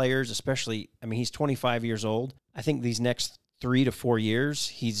players, especially, I mean, he's 25 years old. I think these next 3 to 4 years,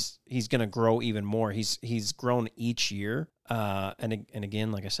 he's going to grow even more. He's grown each year. And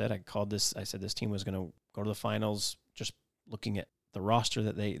again, like I said, I said this team was going to go to the finals, just looking at the roster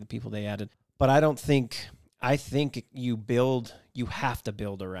the people they added. But I think you have to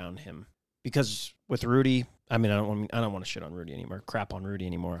build around him, because with Rudy, I mean, I don't want to shit on Rudy anymore, crap on Rudy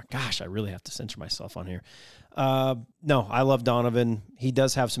anymore. Gosh, I really have to censor myself on here. No, I love Donovan. He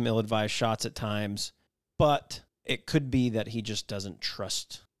does have some ill-advised shots at times, but it could be that he just doesn't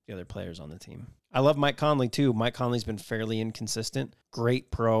trust the other players on the team. I love Mike Conley too. Mike Conley's been fairly inconsistent. Great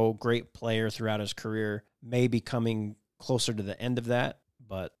pro, great player throughout his career. Maybe coming closer to the end of that,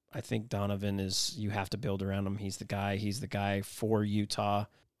 but I think Donovan you have to build around him. He's the guy for Utah,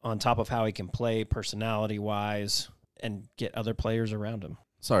 on top of how he can play personality-wise and get other players around him.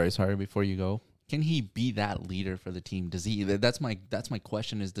 Sorry, before you go. Can he be that leader for the team? Does he? That's my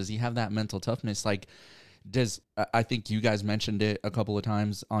question, is does he have that mental toughness? Like, I think you guys mentioned it a couple of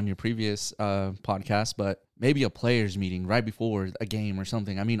times on your previous podcast, but maybe a players meeting right before a game or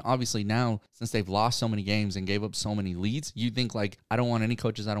something. I mean, obviously now, since they've lost so many games and gave up so many leads, you think like, I don't want any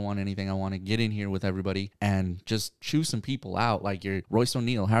coaches, I don't want anything. I want to get in here with everybody and just choose some people out. Like you're Royce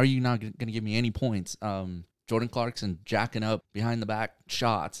O'Neal. How are you not going to give me any points? Jordan Clarkson jacking up behind the back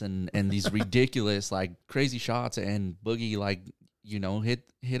shots and these ridiculous, like crazy shots, and Boogie, like,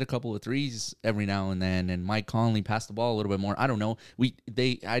 hit a couple of threes every now and then, and Mike Conley passed the ball a little bit more. I don't know.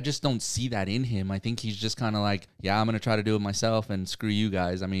 I just don't see that in him. I think he's just kind of like, yeah, I'm going to try to do it myself and screw you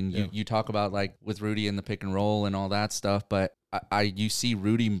guys. I mean, yeah. you talk about like with Rudy and the pick and roll and all that stuff, but you see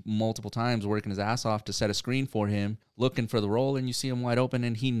Rudy multiple times working his ass off to set a screen for him, looking for the roll, and you see him wide open,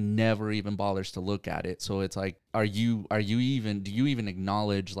 and he never even bothers to look at it. So it's like, do you even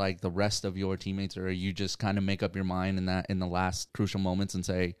acknowledge like the rest of your teammates, or are you just kind of make up your mind in the last crucial moments and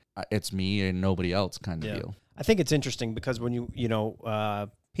say it's me and nobody else kind of deal? I think it's interesting because when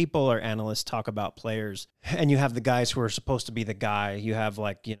people or analysts talk about players, and you have the guys who are supposed to be the guy, you have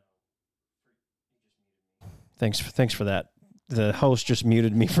like, thanks for that. The host just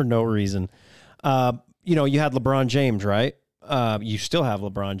muted me for no reason. You had LeBron James, right? You still have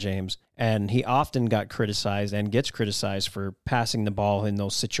LeBron James, and he often got criticized and gets criticized for passing the ball in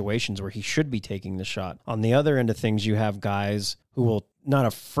those situations where he should be taking the shot. On the other end of things, you have guys who will not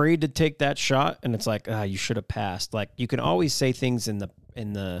afraid to take that shot, and it's like, you should have passed. Like, you can always say things in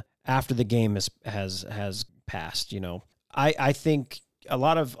the after the game has passed. I think a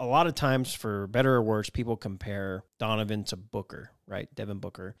lot of times, for better or worse, people compare Donovan to Booker, right? Devin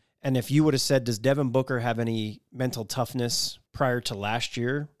Booker. And if you would have said, does Devin Booker have any mental toughness prior to last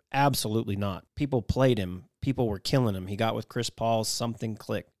year? Absolutely not. People played him. People were killing him. He got with Chris Paul. Something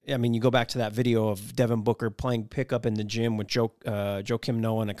clicked. I mean, you go back to that video of Devin Booker playing pickup in the gym with Joakim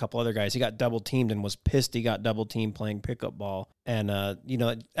Noah and a couple other guys. He got double teamed and was pissed he got double teamed playing pickup ball. And,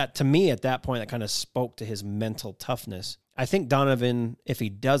 to me at that point, that kind of spoke to his mental toughness. I think Donovan, if he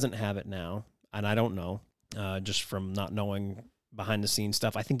doesn't have it now, and I don't know, just from not knowing behind the scenes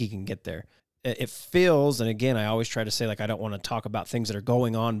stuff, I think he can get there. It feels, and again, I always try to say, like, I don't want to talk about things that are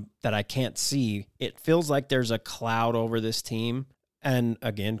going on that I can't see. It feels like there's a cloud over this team. And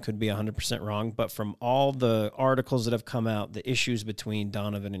again, could be 100% wrong, but from all the articles that have come out, the issues between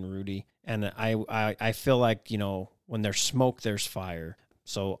Donovan and Rudy, and I feel like, when there's smoke, there's fire.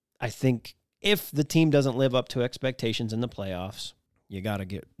 So I think if the team doesn't live up to expectations in the playoffs, you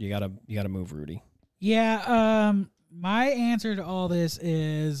gotta move Rudy. Yeah. My answer to all this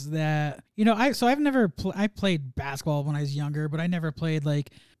is that, I've never I played basketball when I was younger, but I never played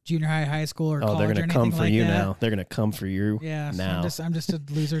like junior high school, or college. They're going to come for like you that. now. They're going to come for you. Yeah, now. I'm just a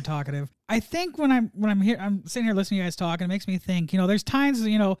loser talkative. I think when I'm here, I'm sitting here listening to you guys talk, and it makes me think. There's times,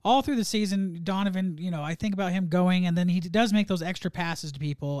 all through the season, Donovan, I think about him going, and then he does make those extra passes to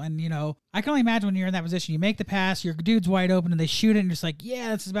people, and I can only imagine when you're in that position, you make the pass, your dude's wide open, and they shoot it, and you're just like, yeah,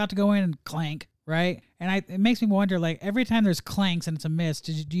 this is about to go in, and clank. Right. And it makes me wonder, like, every time there's clanks and it's a miss,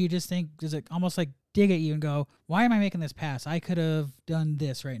 do you just think, does it almost like dig at you and go, why am I making this pass? I could have done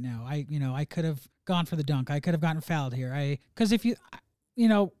this right now. I could have gone for the dunk. I could have gotten fouled here. Because if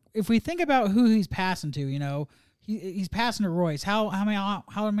if we think about who he's passing to, he's passing to Royce. How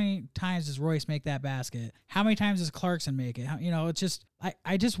many times does Royce make that basket? How many times does Clarkson make it? It's just,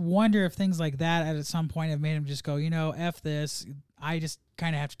 I just wonder if things like that at some point have made him just go, F this. I just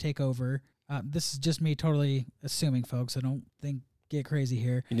kind of have to take over. This is just me totally assuming, folks. I don't get crazy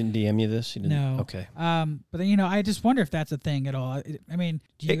here. He didn't DM you this? You didn't? No. Okay. But I just wonder if that's a thing at all. I mean,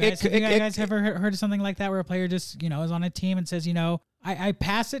 do you guys ever heard of something like that where a player just, is on a team and says, I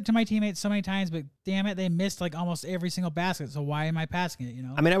passed it to my teammates so many times, but damn it, they missed like almost every single basket. So why am I passing it?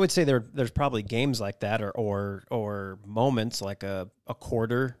 I mean, I would say there's probably games like that, or moments like a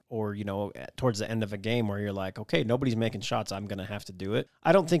quarter, or towards the end of a game where you're like, okay, nobody's making shots, I'm gonna have to do it.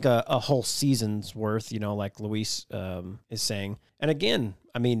 I don't think a whole season's worth, like Luis is saying. And again,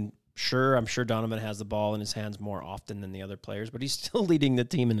 I mean, sure, I'm sure Donovan has the ball in his hands more often than the other players, but he's still leading the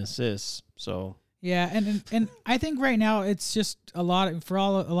team in assists. So. Yeah, and I think right now it's just a lot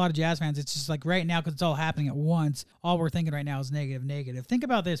of Jazz fans. It's just like right now, because it's all happening at once. All we're thinking right now is negative. Think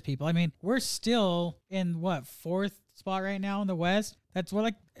about this, people. I mean, we're still in fourth spot right now in the West.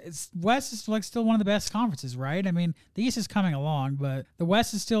 West is like still one of the best conferences, right? I mean, the East is coming along, but the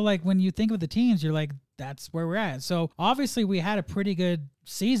West is still like, when you think of the teams, you're like, that's where we're at. So obviously we had a pretty good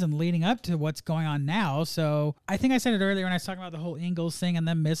season leading up to what's going on now. So I think I said it earlier when I was talking about the whole Ingles thing and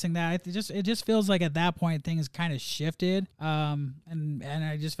them missing that. It just feels like at that point things kind of shifted. And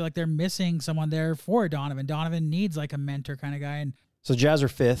I just feel like they're missing someone there for Donovan. Donovan needs like a mentor kind of guy. And so Jazz are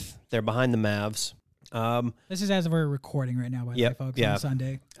fifth. They're behind the Mavs. This is as we're recording right now, by the way, folks, on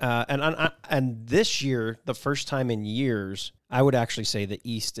Sunday. And this year, the first time in years, I would actually say the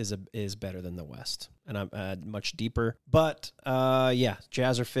East is better than the West, and I'm much deeper. But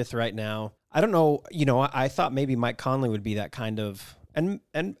Jazz are fifth right now. I don't know. I thought maybe Mike Conley would be that kind of, and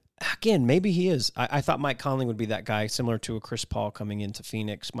again, maybe he is. I thought Mike Conley would be that guy, similar to a Chris Paul coming into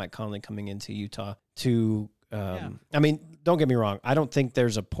Phoenix, Mike Conley coming into Utah. I mean, don't get me wrong. I don't think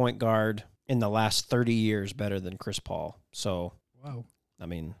there's a point guard in the last 30 years better than Chris Paul. So, whoa. I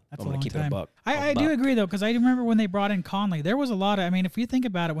mean, that's I'm going to keep it a buck. I do agree, though, because I remember when they brought in Conley, there was a lot of, I mean, if you think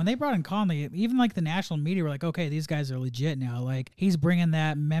about it, when they brought in Conley, even like the national media were like, okay, these guys are legit now. Like, he's bringing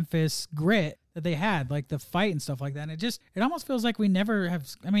that Memphis grit that they had, like the fight and stuff like that. And it almost feels like we never have,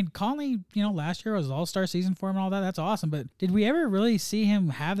 I mean, Conley, last year was all-star season for him and all that. That's awesome. But did we ever really see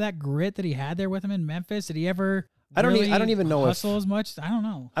him have that grit that he had there with him in Memphis? Did he ever... I don't even know hustle as much. I don't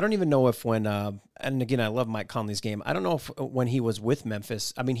know. I don't even know if when and again, I love Mike Conley's game. I don't know if when he was with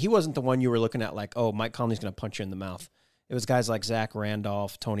Memphis, I mean, he wasn't the one you were looking at like, oh, Mike Conley's going to punch you in the mouth. It was guys like Zach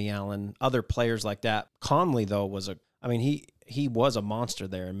Randolph, Tony Allen, other players like that. Conley though he was a monster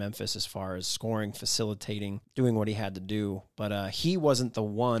there in Memphis as far as scoring, facilitating, doing what he had to do. But he wasn't the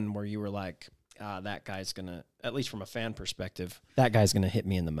one where you were like, that guy's going to, at least from a fan perspective, that guy's going to hit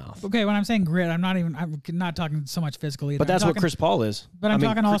me in the mouth. Okay, when I'm saying grit, I'm not talking so much physical either. But that's I'm what talking, Chris Paul is. But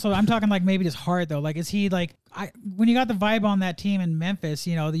I'm talking like maybe his heart though. Like, is he like, when you got the vibe on that team in Memphis,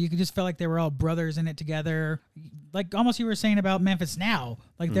 you know, you could just feel like they were all brothers in it together. Like almost you were saying about Memphis now,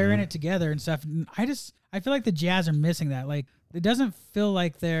 like they're in it together and stuff. And I feel like the Jazz are missing that. Like, it doesn't feel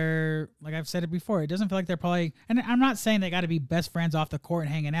like they're, like I've said it before, it doesn't feel like they're probably, and I'm not saying they got to be best friends off the court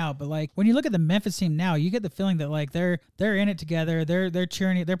and hanging out, but like when you look at the Memphis team now, you get the feeling that like they're in it together. They're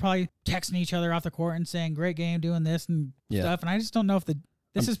cheering, they're probably texting each other off the court and saying, great game, doing this and stuff. And I just don't know if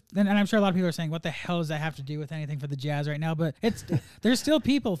and I'm sure a lot of people are saying, what the hell does that have to do with anything for the Jazz right now? But there's still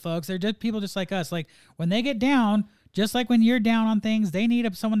people, folks. They're just people just like us. Like when they get down, just like when you're down on things, they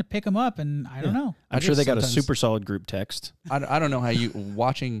need someone to pick them up, and I don't know. I'm sure they got a super solid group text. I don't know how you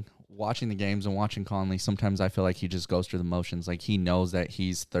watching the games and watching Conley. Sometimes I feel like he just goes through the motions. Like he knows that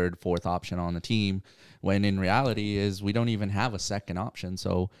he's third, fourth option on the team, when in reality is we don't even have a second option.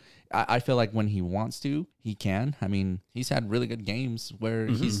 So I feel like when he wants to, he can. I mean, he's had really good games where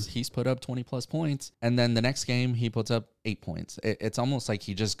he's put up 20 plus points, and then the next game he puts up 8 points. It's almost like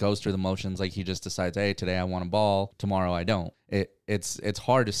he just goes through the motions. Like he just decides, hey, today I want a ball, tomorrow I don't. It's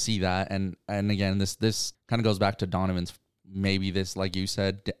hard to see that, and again, this kind of goes back to Donovan's. Maybe this, like you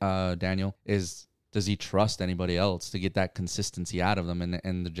said, Daniel, is does he trust anybody else to get that consistency out of them?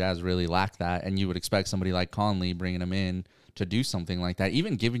 And the Jazz really lack that, and you would expect somebody like Conley bringing him in to do something like that,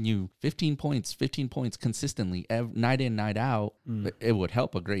 even giving you 15 points consistently, night in, night out, it would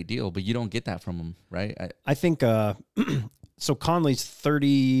help a great deal, but you don't get that from him, right? I think, so Conley's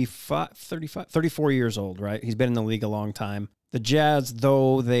 34 years old, right? He's been in the league a long time. The Jazz,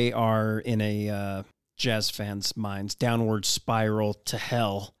 though they are in a Jazz fans' minds, downward spiral to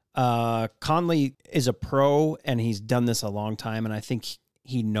hell, Conley is a pro, and he's done this a long time, and I think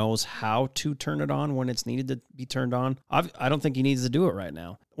he knows how to turn it on when it's needed to be turned on. I don't think he needs to do it right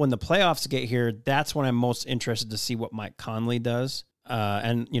now. When the playoffs get here, that's when I'm most interested to see what Mike Conley does.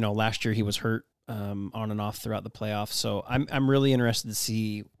 And you know, last year he was hurt on and off throughout the playoffs, so I'm really interested to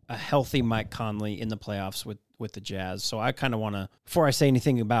see a healthy Mike Conley in the playoffs with the Jazz. So I kind of want to, before I say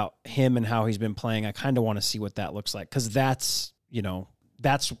anything about him and how he's been playing, I kind of want to see what that looks like, because that's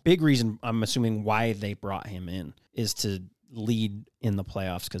big reason I'm assuming why they brought him in is to lead in the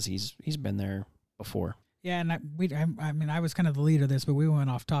playoffs, because he's been there before. Yeah, and I was kind of the lead of this, but we went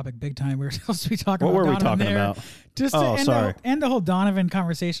off topic big time. We were supposed to be talking about Donovan. What were we talking about? Just to end the whole Donovan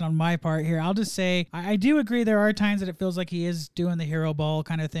conversation on my part here, I'll just say I do agree there are times that it feels like he is doing the hero ball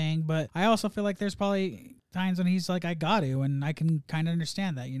kind of thing, but I also feel like there's probably times when he's like, I got to, and I can kind of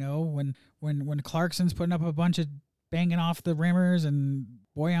understand that, you know, when Clarkson's putting up a bunch of banging off the rimmers and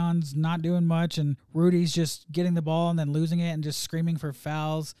Boyan's not doing much, and Rudy's just getting the ball and then losing it and just screaming for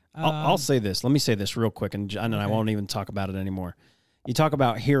fouls. I'll say this. Let me say this real quick, and I won't even talk about it anymore. You talk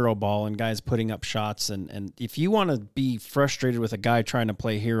about hero ball and guys putting up shots, and if you want to be frustrated with a guy trying to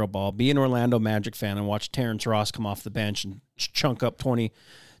play hero ball, be an Orlando Magic fan and watch Terrence Ross come off the bench and chunk up 20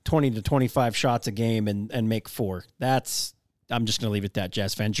 to 25 shots a game and make 4. I'm just going to leave it at that,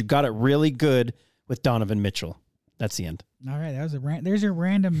 Jazz fans. You got it really good with Donovan Mitchell. That's the end. All right, that was there's your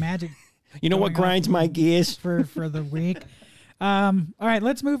random Magic. You know what grinds my gears for the week. All right,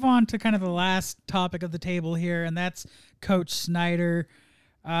 let's move on to kind of the last topic of the table here, and that's Coach Snyder.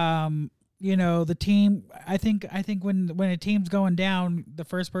 You know, the team. I think when a team's going down, the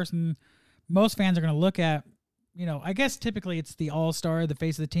first person most fans are going to look at, you know, I guess typically it's the all-star, the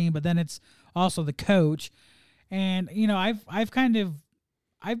face of the team, but then it's also the coach. And you know, I've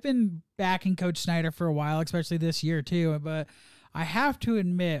been backing Coach Snyder for a while, especially this year too. But I have to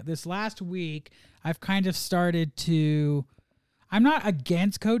admit, this last week, I've kind of started to. I'm not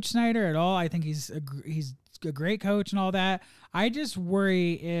against Coach Snyder at all. I think he's a great coach and all that. I just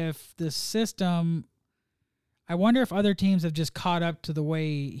worry if the system. I wonder if other teams have just caught up to the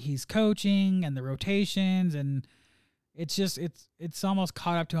way he's coaching and the rotations, and it's almost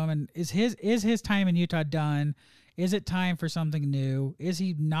caught up to him. And is his time in Utah done? Is it time for something new? Is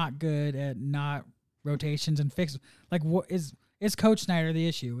he not good at not rotations and fix? Like, what is Coach Snyder the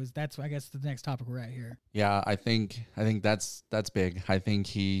issue? That's I guess the next topic we're at here. Yeah, I think that's big. I think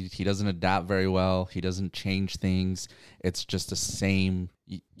he doesn't adapt very well. He doesn't change things. It's just the same.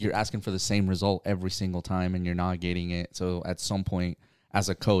 You're asking for the same result every single time, and you're not getting it. So at some point, as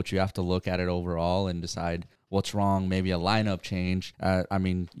a coach, you have to look at it overall and decide what's wrong. Maybe a lineup change. I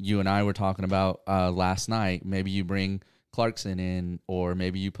mean, you and I were talking about last night. Maybe you bring Clarkson in, or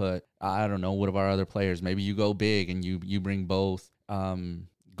maybe you put, I don't know, one of our other players. Maybe you go big and you bring both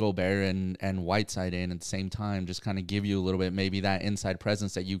Gobert and Whiteside in at the same time, just kind of give you a little bit, maybe that inside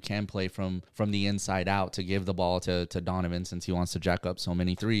presence that you can play from the inside out to give the ball to Donovan, since he wants to jack up so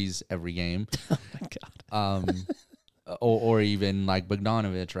many threes every game. Oh my God. Or even like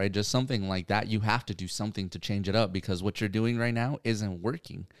Bogdanovic, right? Just something like that. You have to do something to change it up, because what you're doing right now isn't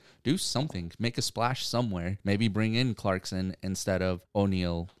working. Do something. Make a splash somewhere. Maybe bring in Clarkson instead of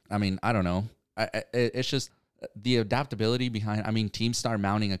O'Neal. I mean, I don't know. It's just the adaptability behind. I mean, teams start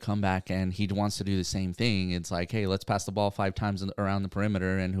mounting a comeback and he wants to do the same thing. It's like, hey, let's pass the ball 5 times around the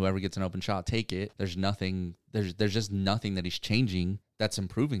perimeter, and whoever gets an open shot, take it. There's nothing. There's just nothing that he's changing that's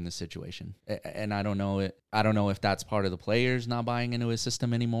improving the situation. And I don't know if that's part of the players not buying into his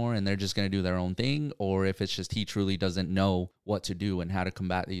system anymore and they're just going to do their own thing, or if it's just he truly doesn't know what to do and how to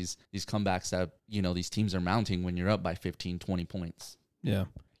combat these comebacks that, you know, these teams are mounting when you're up by 15, 20 points. Yeah.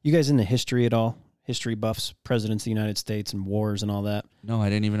 You guys into history at all? History buffs, presidents of the United States and wars and all that? No, I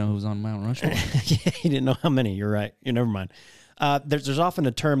didn't even know who was on Mount Rushmore. Yeah, you didn't know how many. You're right. You're never mind. There's often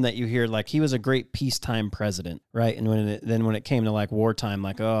a term that you hear, like, he was a great peacetime president, right? And when it came to like wartime,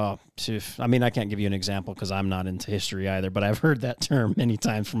 like, oh, I mean, I can't give you an example because I'm not into history either, but I've heard that term many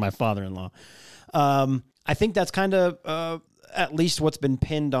times from my father-in-law. I think that's kind of at least what's been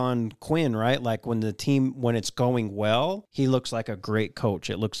pinned on Quinn, right? Like when it's going well, he looks like a great coach.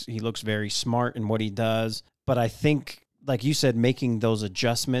 He looks very smart in what he does. But I think, like you said, making those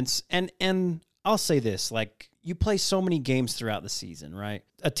adjustments, and I'll say this, like, you play so many games throughout the season, right?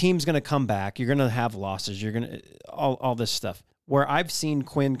 A team's going to come back. You're going to have losses. You're going to all this stuff. Where I've seen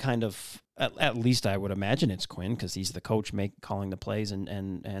Quinn kind of, at least I would imagine it's Quinn because he's the coach calling the plays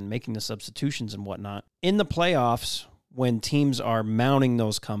and making the substitutions and whatnot. In the playoffs, when teams are mounting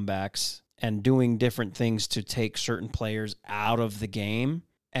those comebacks and doing different things to take certain players out of the game,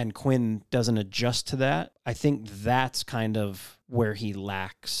 and Quinn doesn't adjust to that, I think that's kind of where he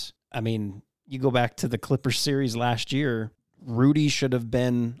lacks. I mean, you go back to the Clippers series last year, Rudy should have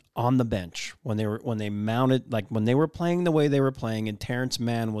been on the bench when they were playing the way they were playing, and Terrence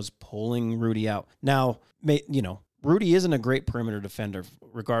Mann was pulling Rudy out. Now, you know, Rudy isn't a great perimeter defender,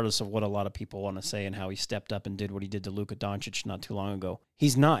 regardless of what a lot of people want to say and how he stepped up and did what he did to Luka Doncic not too long ago.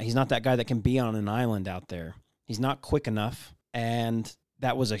 He's not that guy that can be on an island out there. He's not quick enough, and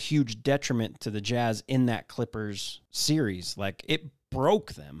that was a huge detriment to the Jazz in that Clippers series. Like, it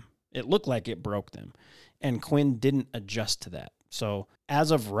broke them. It looked like it broke them, and Quinn didn't adjust to that. So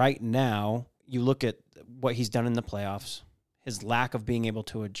as of right now, you look at what he's done in the playoffs, his lack of being able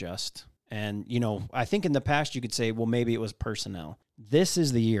to adjust. And, you know, I think in the past you could say, well, maybe it was personnel. This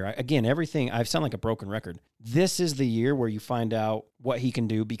is the year. Again, I sound like a broken record. This is the year where you find out what he can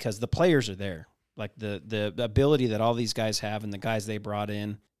do because the players are there. Like the ability that all these guys have and the guys they brought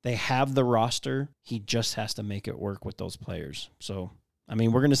in, they have the roster. He just has to make it work with those players. So, I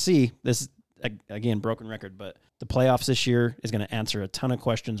mean, we're going to see this, again, broken record, but the playoffs this year is going to answer a ton of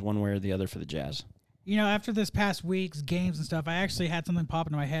questions one way or the other for the Jazz. You know, after this past week's games and stuff, I actually had something pop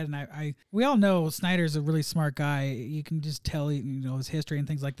into my head, and we all know Snyder's a really smart guy. You can just tell, you know, his history and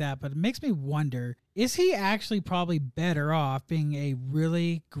things like that, but it makes me wonder, is he actually probably better off being a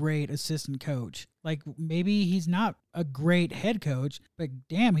really great assistant coach? Like, maybe he's not a great head coach, but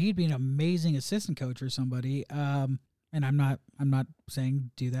damn, he'd be an amazing assistant coach for somebody. And I'm not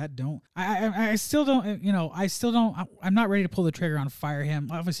saying do that. Don't. I still don't, you know, I'm not ready to pull the trigger on fire him.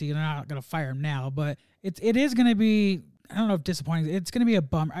 Obviously, you're not going to fire him now, but it is going to be, I don't know if disappointing. It's going to be a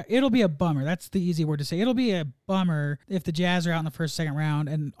bummer. It'll be a bummer. That's the easy word to say. It'll be a bummer if the Jazz are out in the first, second round.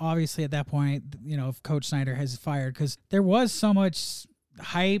 And obviously at that point, you know, if Coach Snyder has fired, because there was so much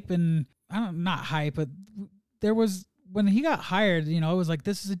hype and not hype, but there was, when he got hired, you know, it was like,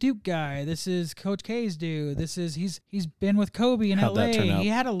 this is a Duke guy. This is Coach K's dude. He's been with Kobe in How'd LA. that turn out? He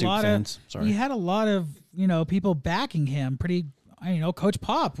had a lot of, you know, people backing him. Coach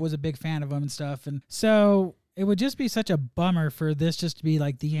Pop was a big fan of him and stuff. And so it would just be such a bummer for this just to be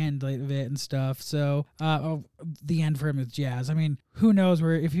like the end of it and stuff. So the end for him with Jazz. I mean, who knows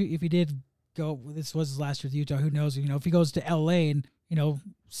where if he did go, this was his last year with Utah, who knows, you know, if he goes to LA and, you know,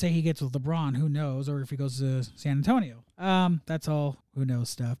 say he gets with LeBron, who knows? Or if he goes to San Antonio. That's all who knows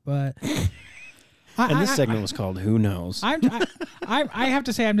stuff. But this segment was called Who Knows? I have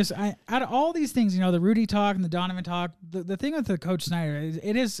to say, out of all these things, you know, the Rudy talk and the Donovan talk, the thing with the Coach Snyder,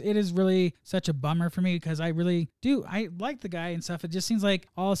 it is really such a bummer for me because I like the guy and stuff. It just seems like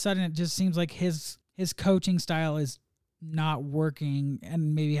all of a sudden it just seems like his coaching style is not working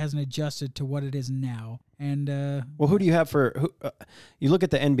and maybe hasn't adjusted to what it is now. And well, who do you have for you look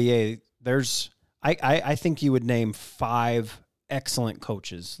at the NBA? There's I think you would name 5 excellent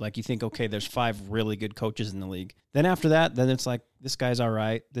coaches. Like you think, okay, there's 5 really good coaches in the league. Then after that, then it's like, this guy's all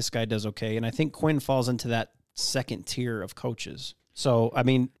right. This guy does okay. And I think Quinn falls into that second tier of coaches. So, I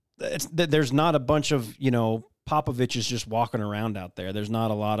mean, there's not a bunch of, Popovich is just walking around out there. There's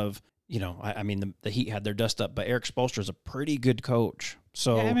not a lot of, I mean, the Heat had their dust up, but Eric Spoelstra is a pretty good coach.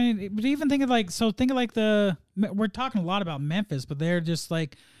 So, yeah, I mean, but even think of we're talking a lot about Memphis, but they're just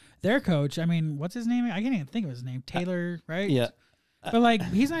like their coach. I mean, what's his name? I can't even think of his name. Taylor, right? Yeah. But like,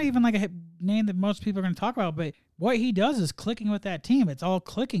 he's not even like a name that most people are going to talk about. But what he does is clicking with that team. It's all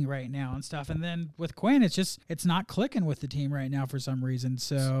clicking right now and stuff. And then with Quinn, it's not clicking with the team right now for some reason.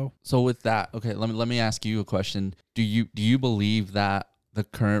 So with that, okay, let me ask you a question. Do you believe that the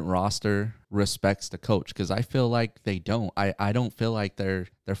current roster respects the coach? Because I feel like they don't. I don't feel like they're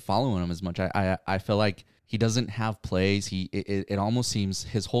following him as much. I feel like he doesn't have plays. It almost seems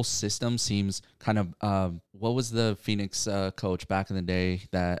his whole system seems kind of what was the Phoenix coach back in the day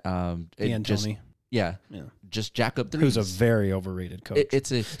that D'Antoni. Just jack up threes. Who's a very overrated coach.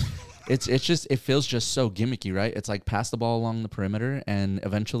 It feels just so gimmicky, right? It's like pass the ball along the perimeter and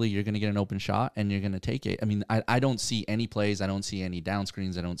eventually you're going to get an open shot and you're going to take it. I mean, I don't see any plays. I don't see any down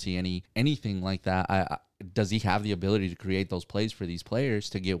screens. I don't see anything like that. Does he have the ability to create those plays for these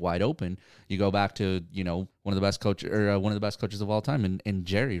players to get wide open? You go back to, one of the best coaches of all time and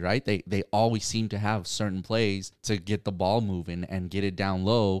Jerry, right? They always seem to have certain plays to get the ball moving and get it down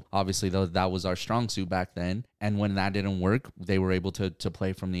low. Obviously, though, that was our strong suit back then. And when that didn't work, they were able to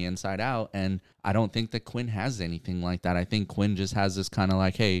play from the inside out. And I don't think that Quinn has anything like that. I think Quinn just has this kind of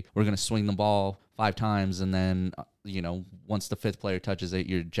like, hey, we're going to swing the ball 5 times and then, once the 5th player touches it,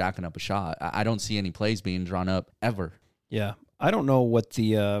 you're jacking up a shot. I don't see any plays being drawn up ever. Yeah. I don't know what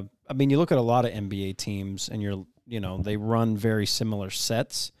you look at a lot of NBA teams and they run very similar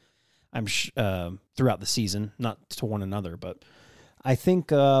sets. Throughout the season, not to one another, but I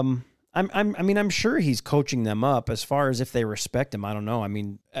think, I'm sure he's coaching them up. As far as if they respect him, I don't know. I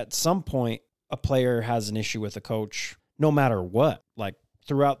mean, at some point, a player has an issue with a coach, no matter what. Like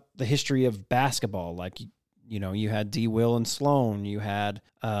throughout the history of basketball, like you had D. Will and Sloan, you had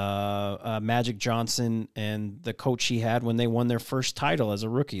Magic Johnson and the coach he had when they won their first title as a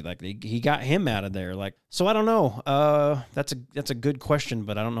rookie. Like he got him out of there. Like, so I don't know. That's a good question,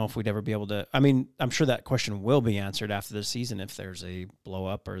 but I don't know if we'd ever be able to. I mean, I'm sure that question will be answered after the season if there's a blow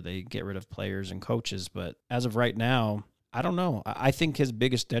up or they get rid of players and coaches. But as of right now, I don't know. I think his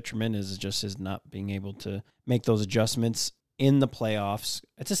biggest detriment is just his not being able to make those adjustments in the playoffs.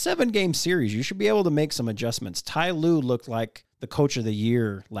 It's a 7-game series. You should be able to make some adjustments. Ty Lue looked like the coach of the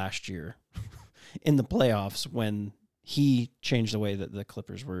year last year in the playoffs when he changed the way that the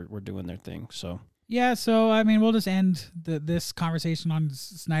Clippers were doing their thing. So yeah, so I mean, we'll just end this conversation on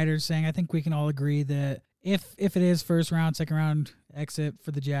Snyder saying I think we can all agree that if it is first round, second round exit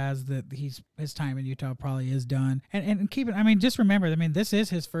for the Jazz, that his time in Utah probably is done. And keep it. I mean, just remember. I mean, this is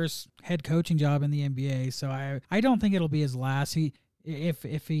his first head coaching job in the NBA, so I don't think it'll be his last. If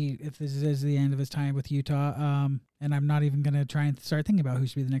this is the end of his time with Utah, and I'm not even gonna try and start thinking about who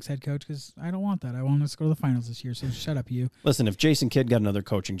should be the next head coach because I don't want that. I want us to go to the finals this year. So shut up, you. Listen, if Jason Kidd got another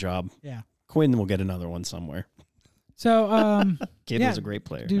coaching job, yeah, Quinn will get another one somewhere. So, Kidd was a great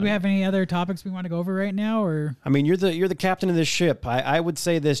player. Do we have any other topics we want to go over right now, or? I mean, you're the captain of this ship. I would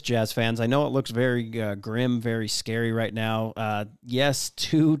say this, Jazz fans. I know it looks very grim, very scary right now. Yes,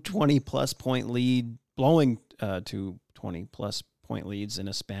 2 20-plus point lead, blowing 2 20-plus point leads in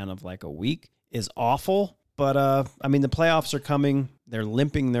a span of like a week is awful. But I mean, the playoffs are coming. They're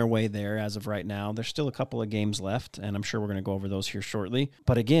limping their way there as of right now. There's still a couple of games left, and I'm sure we're going to go over those here shortly.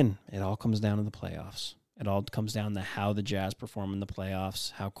 But again, it all comes down to the playoffs. It all comes down to how the Jazz perform in the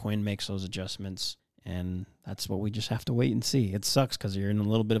playoffs, how Quinn makes those adjustments, and that's what we just have to wait and see. It sucks because you're in a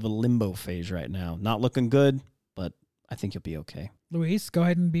little bit of a limbo phase right now. Not looking good, but I think you'll be okay. Luis, go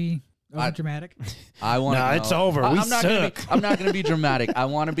ahead and be dramatic. I want. No, it's over. I'm not going to be dramatic. I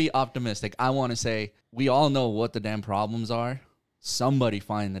want to be optimistic. I want to say we all know what the damn problems are. Somebody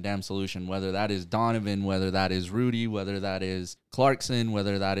find the damn solution, whether that is Donovan, whether that is Rudy, whether that is Clarkson,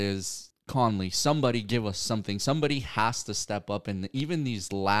 whether that is Conley. Somebody give us something. Somebody has to step up in even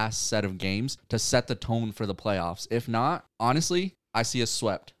these last set of games to set the tone for the playoffs. If not, honestly, I see us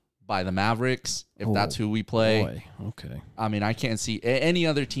swept by the Mavericks if that's who we play. Boy. Okay. I mean, I can't see any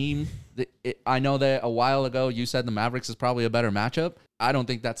other team. I know that a while ago you said the Mavericks is probably a better matchup. I don't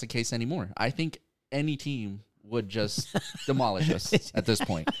think that's the case anymore. I think any team would just demolish us at this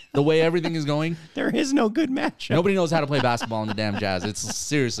point. The way everything is going, there is no good matchup. Nobody knows how to play basketball in the damn Jazz. It's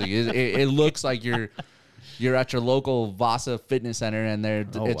seriously, it looks like you're you're at your local Vasa fitness center, and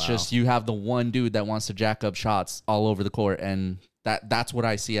it's just you have the one dude that wants to jack up shots all over the court, and that's what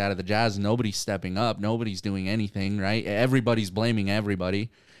I see out of the Jazz. Nobody's stepping up. Nobody's doing anything, right? Everybody's blaming everybody.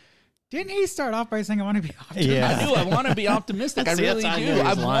 Didn't he start off by saying, I want to be optimistic? Yeah. I do. I want to be optimistic. I really do.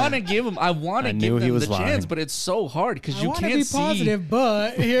 I want to give him the chance, but it's so hard because you can't see. I want to be positive,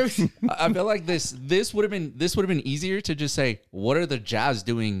 but I feel like this would have been easier to just say, what are the Jazz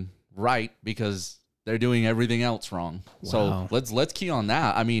doing right? Because they're doing everything else wrong. Wow. So let's key on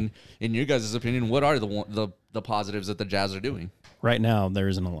that. I mean, in your guys' opinion, what are the positives that the Jazz are doing? Right now, there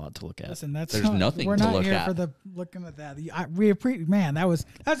isn't a lot to look at. Listen, there's nothing to look at. We're not here for the looking at that.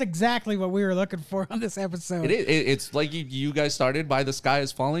 That's exactly what we were looking for on this episode. It's like you guys started by the sky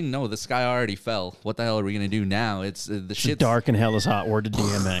is falling. No, the sky already fell. What the hell are we gonna do now? It's the shit. Dark and hell is hot. Word to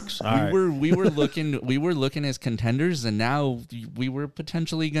DMX. We were looking as contenders, and now we were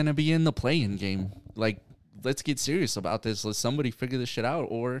potentially gonna be in the play-in game. Like, let's get serious about this. Let somebody figure this shit out.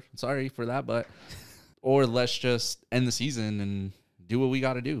 Or sorry for that, but. Or let's just end the season and do what we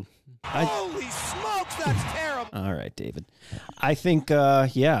got to do. Holy smokes, that's terrible. All right, David. I think, I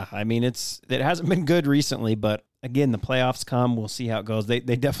mean, it hasn't been good recently, but again, the playoffs come. We'll see how it goes. They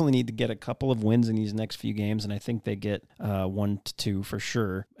definitely need to get a couple of wins in these next few games, and I think they get 1 to 2 for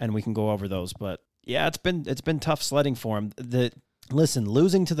sure, and we can go over those. But yeah, it's been tough sledding for them. Listen,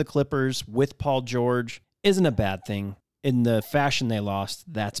 losing to the Clippers with Paul George isn't a bad thing. In the fashion they lost,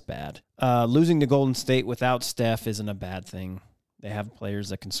 that's bad. Losing to Golden State without Steph isn't a bad thing. They have players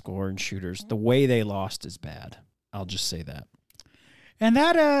that can score and shooters. The way they lost is bad. I'll just say that. And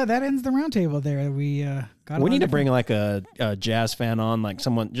that ends the roundtable there. We need to bring like a Jazz fan on, like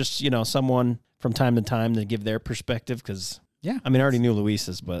someone from time to time to give their perspective. Because I mean, I already knew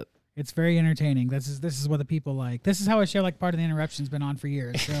Luis's, but it's very entertaining. This is what the people like. This is how a show like Part of the Interruption's been on for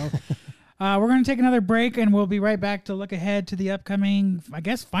years. So. We're going to take another break, and we'll be right back to look ahead to the upcoming, I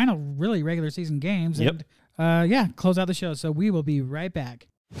guess, final really regular season games. Yep. And, close out the show. So we will be right back.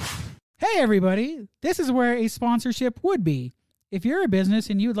 Hey, everybody. This is where a sponsorship would be. If you're a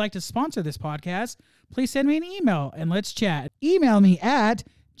business and you would like to sponsor this podcast, please send me an email and let's chat. Email me at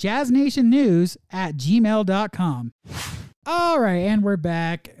jazznationnews@gmail.com. All right, and we're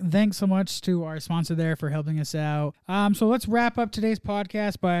back. Thanks so much to our sponsor there for helping us out. So let's wrap up today's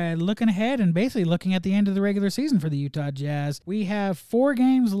podcast by looking ahead and basically looking at the end of the regular season for the Utah Jazz. We have 4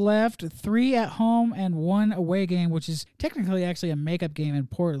 games left, 3 at home and 1 away game, which is technically actually a makeup game in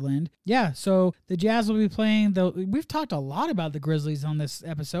Portland. Yeah, so the Jazz will be playing we've talked a lot about the Grizzlies on this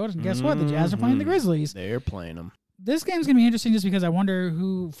episode, and guess what? The Jazz are playing the Grizzlies. They're playing them. This game's going to be interesting just because I wonder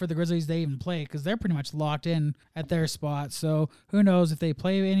who, for the Grizzlies, they even play, because they're pretty much locked in at their spot. So who knows if they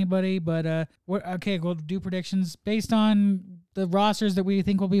play anybody. But, we'll do predictions based on the rosters that we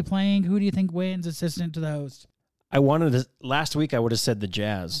think will be playing. Who do you think wins assistant to the host? Last week I would have said the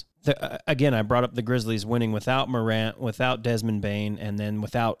Jazz. Again, I brought up the Grizzlies winning without Morant, without Desmond Bane, and then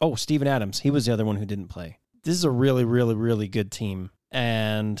without, Steven Adams. He was the other one who didn't play. This is a really, really, really good team.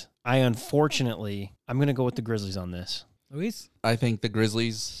 And I'm going to go with the Grizzlies on this. Luis? I think the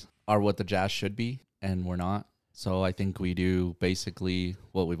Grizzlies are what the Jazz should be, and we're not. So I think we do basically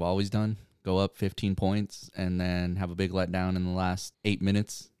what we've always done, go up 15 points and then have a big letdown in the last 8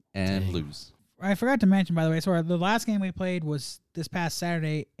 minutes and lose. I forgot to mention, by the way, so the last game we played was this past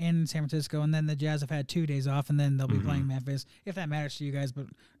Saturday in San Francisco, and then the Jazz have had 2 days off, and then they'll be playing Memphis, if that matters to you guys, but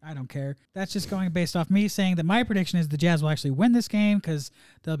I don't care. That's just going based off me saying that my prediction is the Jazz will actually win this game because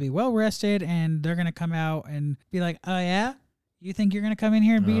they'll be well-rested, and they're going to come out and be like, oh, yeah? You think you're going to come in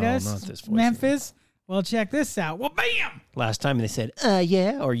here and beat us, Memphis? Well, check this out. Well, bam! Last time they said,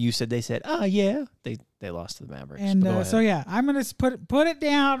 yeah, or you said they said, yeah. They lost to the Mavericks. And I'm going to put it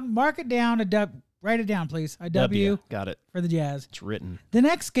down, mark it down, write it down, please. A W. Got it. For the Jazz. It's written. The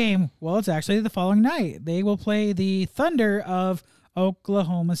next game, well, it's actually the following night. They will play the Thunder of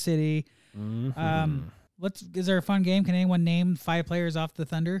Oklahoma City. Mm-hmm. Is there a fun game? Can anyone name 5 players off the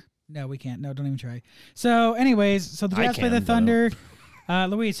Thunder? No, we can't. No, don't even try. So, anyways, the Jazz play the Thunder.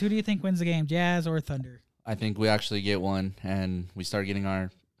 Luis, who do you think wins the game, Jazz or Thunder? I think we actually get one, and we start getting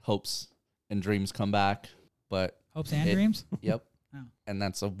our hopes and dreams come back. But hopes and dreams? Yep. Oh. And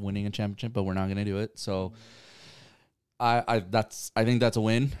that's winning a championship, but we're not going to do it. So I think that's a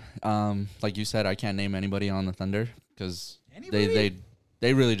win. Like you said, I can't name anybody on the Thunder because they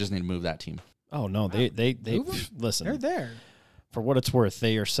really just need to move that team. Oh no, they listen. They're there. For what it's worth,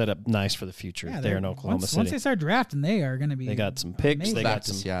 they are set up nice for the future. Yeah, they're in Oklahoma City. Once they start drafting, they are going to be. They got some picks. Amazing. They got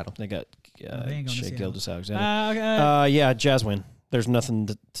some Seattle. They got Shai Gilgeous-Alexander. Yeah, Jazz win. There's nothing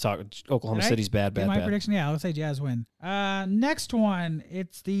to talk. Oklahoma City's bad. My prediction, yeah, I'll say Jazz win. Next one,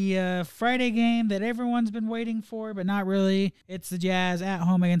 it's the Friday game that everyone's been waiting for, but not really. It's the Jazz at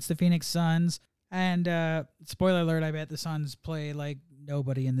home against the Phoenix Suns. And spoiler alert, I bet the Suns play like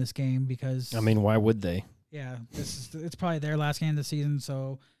nobody in this game because... I mean, why would they? Yeah, it's probably their last game of the season,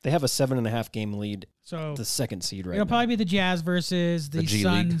 so... They have a 7.5 game lead, so the second seed right it'll now. probably be the Jazz versus the G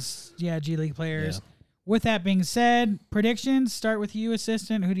Suns. Yeah, G League players. Yeah. With that being said, predictions, start with you,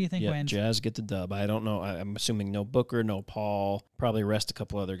 assistant. Who do you think wins? Jazz get the dub. I don't know. I'm assuming no Booker, no Paul. Probably rest a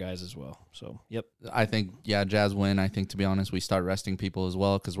couple other guys as well. So, yep. I think, Jazz win. I think, to be honest, we start resting people as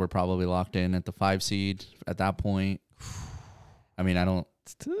well because we're probably locked in at the 5 seed at that point. I mean,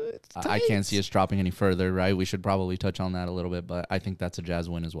 I can't see us dropping any further, right? We should probably touch on that a little bit, but I think that's a Jazz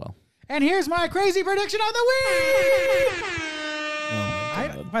win as well. And here's my crazy prediction of the week! Oh, my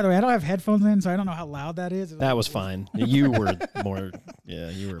God. By the way, I don't have headphones in, so I don't know how loud that is. That was fine. You were more,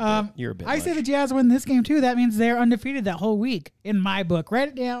 you were a bit I say much. the Jazz win this game, too. That means they're undefeated that whole week in my book. Write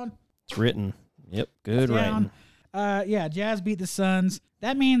it down. It's written. Yep, good writing. Jazz beat the Suns.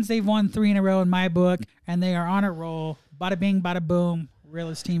 That means they've won 3 in a row in my book, and they are on a roll. Bada bing, bada boom.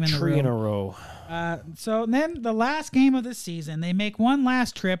 Realest team in the room. 3 in a row. So then the last game of the season, they make one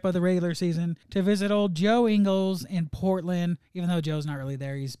last trip of the regular season to visit old Joe Ingles in Portland, even though Joe's not really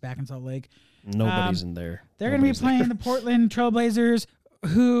there. He's back in Salt Lake. Nobody's in there. They're going to be playing the Portland Trailblazers,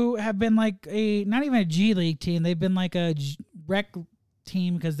 who have been like not even a G League team. They've been like a rec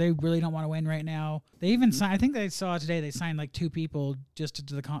team because they really don't want to win right now. They even signed, I think they saw today, they signed like 2 people just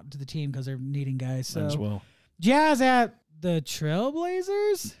to the team because they're needing guys. So as well. Jazz at the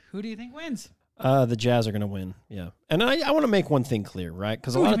Trailblazers. Who do you think wins? The Jazz are going to win, yeah. And I want to make one thing clear, right?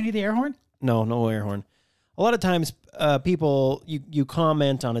 Because Do we need the air horn? no air horn. A lot of times, people you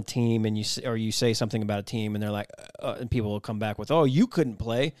comment on a team and you say something about a team, and they're like, and people will come back with, "Oh, you couldn't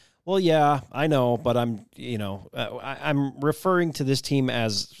play." Well, yeah, I know, but I'm referring to this team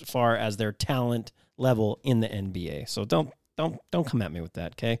as far as their talent level in the NBA. So don't come at me with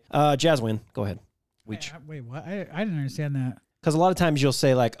that, okay? Jazz win. Go ahead. Wait, what? I didn't understand that. Because a lot of times you'll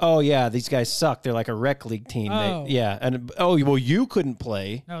say like, "Oh yeah, these guys suck. They're like a rec league team." Oh. Well, you couldn't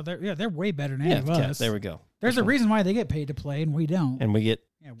play. No, they're way better than any of us. There we go. There's a reason why they get paid to play and we don't. And we get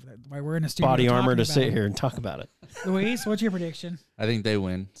why we're in a studio body armor to talking sit about here and talk about it. it. Luis, what's your prediction? I think they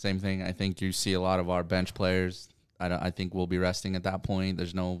win. Same thing. I think you see a lot of our bench players. I think we'll be resting at that point.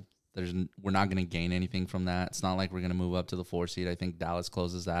 We're not going to gain anything from that. It's not like we're going to move up to the 4 seed. I think Dallas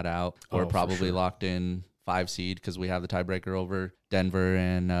closes that out. We're probably locked in 5 seed because we have the tiebreaker over Denver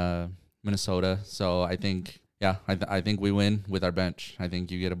and Minnesota. So I think, I think we win with our bench. I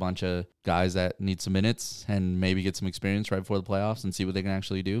think you get a bunch of guys that need some minutes and maybe get some experience right before the playoffs and see what they can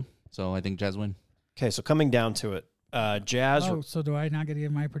actually do. So I think Jazz win. Okay, so coming down to it, Jazz. Oh, so do I not get to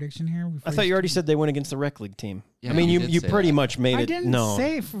give my prediction here? I thought you already said they win against the rec league team. Yeah, I mean, you did you say pretty that. much made I it. didn't No.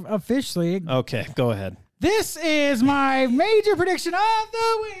 say officially. Okay, go ahead. This is my major prediction of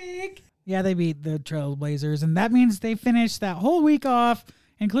the week. Yeah, they beat the Trailblazers, and that means they finished that whole week off,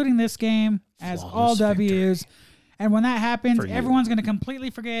 including this game, as Flawless all W's. victory. And when that happens, For you. everyone's going to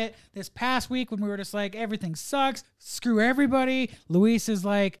completely forget this past week when we were just like, everything sucks, screw everybody. Luis is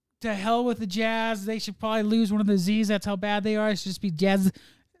like, to hell with the Jazz. They should probably lose one of the Z's. That's how bad they are. It should just be Jazz.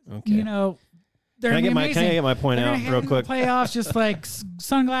 Okay. You know, they're Can I amazing. get my point They're out gonna head real into quick? the playoffs, just like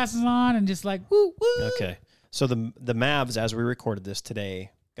sunglasses on and just like woo woo. Okay. So the Mavs, as we recorded this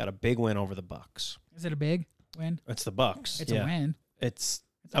today, got a big win over the Bucks. Is it a big win? It's the Bucks. It's yeah. a win. It's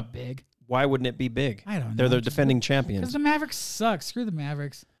It's a big. Why wouldn't it be big? I don't know. They're the defending Because champions. the Mavericks suck. Screw the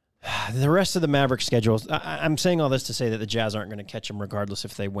Mavericks. The rest of the Mavericks schedules, I'm saying all this to say that the Jazz aren't going to catch them regardless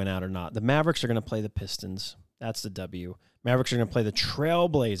if they win out or not. The Mavericks are going to play the Pistons. That's the W. Mavericks are going to play the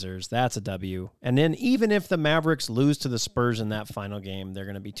Trailblazers. That's a W. And then even if the Mavericks lose to the Spurs in that final game, they're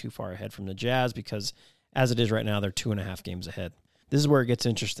going to be too far ahead from the Jazz because as it is right now, they're 2.5 games ahead. This is where it gets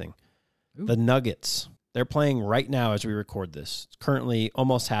interesting. Ooh. The Nuggets, they're playing right now as we record this. It's currently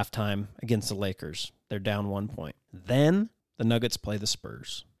almost halftime against the Lakers. They're down 1 point. Then the Nuggets play the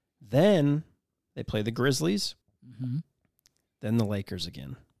Spurs. Then they play the Grizzlies. Mm-hmm. Then the Lakers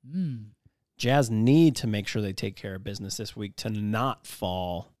again. Mm. Jazz need to make sure they take care of business this week to not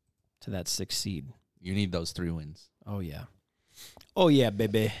fall to that 6th seed. You need those 3 wins. Oh, yeah. Oh, yeah,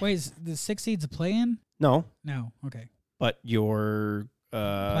 baby. Wait, is the 6 seeds a play-in? No, No. Okay. but you're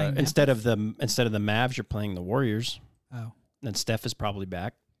Playing instead of the Mavs, you're playing the Warriors. Oh. And Steph is probably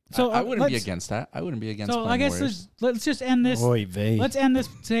back. So I wouldn't be let's- against that. I wouldn't be against So I playing guess Warriors. let's just end this. Oy vey. Let's end this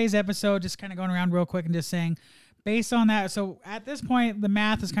today's episode just kind of going around real quick and just saying based on that, so at this point, the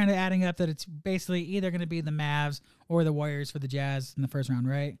math is kind of adding up that it's basically either going to be the Mavs or the Warriors for the Jazz in the first round,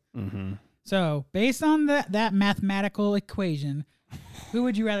 right? Mm-hmm. So based on that mathematical equation, who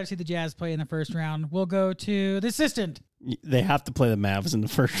would you rather see the Jazz play in the first round? We'll go to the assistant. They have to play the Mavs in the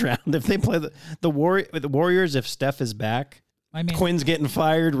first round. If they play the Warriors, if Steph is back, I mean, Quinn's getting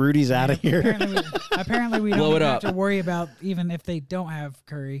fired, Rudy's out of here. Apparently we Blow don't it have up. to worry about even if they don't have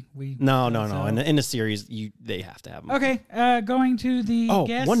Curry. No. So- In the series, they have to have them. Okay, going to the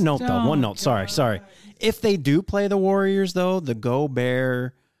guest. One note though. One note. God. Sorry. If they do play the Warriors though, the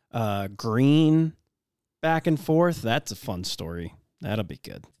Gobert, Green, back and forth, that's a fun story. That'll be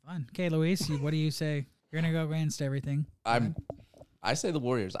good. Fun. Okay, Luis, what do you say? You're gonna go against everything. I say the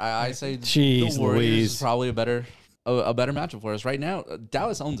Warriors. I say Jeez, the Warriors Louise. is probably a better matchup for us right now.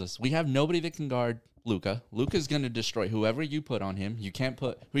 Dallas owns us. We have nobody that can guard Luka. Luka's going to destroy whoever you put on him. You can't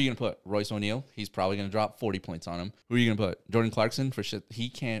put who are you going to put? Royce O'Neal. He's probably going to drop 40 points on him. Who are you going to put? Jordan Clarkson for shit. He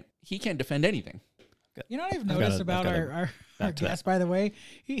can't defend anything. You know what I've noticed about our guest, by the way?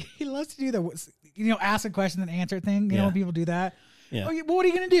 He loves to do the ask a question and answer thing. You know when people do that. Yeah. Oh, well, what are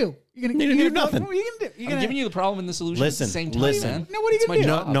you gonna do? You're gonna do nothing. What are you gonna do? I'm giving you the problem and the solution Listen, at the same time, listen. man. No, what are you It's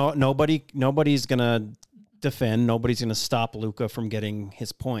gonna my do? job. Nobody's gonna defend. Nobody's gonna stop Luka from getting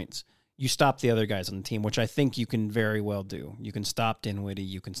his points. You stop the other guys on the team, which I think you can very well do. You can stop Dinwiddie.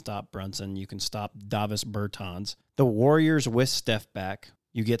 You can stop Brunson. You can stop Davis Bertans. The Warriors with Steph back.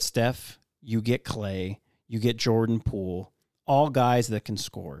 You get Steph. You get Clay. You get Jordan Poole. All guys that can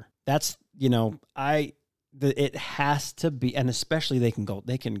score. That's it has to be, and especially they can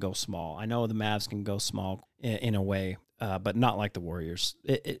go small. I know the Mavs can go small in a way, but not like the Warriors.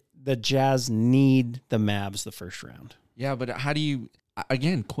 The Jazz need the Mavs the first round. Yeah, but how do you?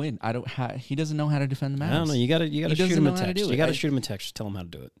 Again, Quinn. He doesn't know how to defend the Mavs. I don't know. You gotta He shoot doesn't him a know how to text. do You it. gotta shoot him a text. Tell him how to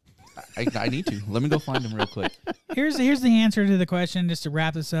do it. I need to. Let me go find him real quick. Here's the answer to the question. Just to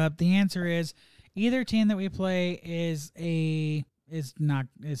wrap this up, the answer is either team that we play is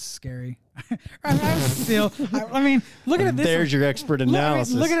scary. I mean, look at it this There's week. your expert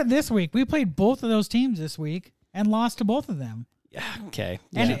analysis. Look at it this week. We played both of those teams this week and lost to both of them. Yeah, okay.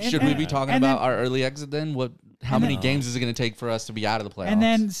 And- Yeah. Should we be talking and about then- our early exit then? How and many then- games is it going to take for us to be out of the playoffs? And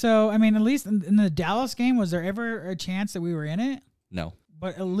then, so I mean, at least in the Dallas game, was there ever a chance that we were in it? no.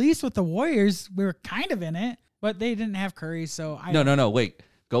 But at least with the Warriors, we were kind of in it, but they didn't have Curry, so No. Wait.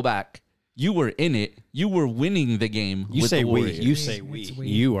 Go back. You were in it. You were winning the game. You with say the we. Warriors. You say It's we. we.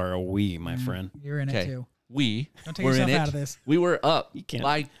 You are a we, my friend. You're in it Okay. too. We Don't take were in yourself it. out of this. We were up. You can't.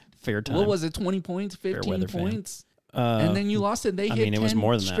 Like Fair time. what was it? 20 points, 15 weather fan. points, and then you lost it. They I hit mean, it was 10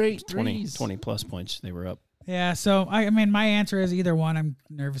 more than that. straight 20 threes. plus points. They were up. Yeah, so I mean, my answer is either one. I'm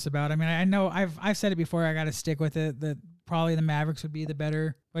nervous about. I mean, I know I've said it before. I got to stick with it. That probably the Mavericks would be the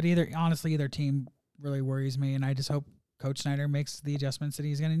better, but either team really worries me, and I just hope Coach Snyder makes the adjustments that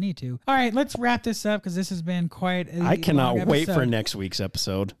he's going to need to. All right, let's wrap this up because this has been quite. I cannot long wait for episode. next week's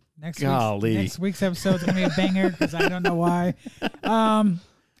episode. Golly. Next week's episode is gonna be a banger because I don't know why.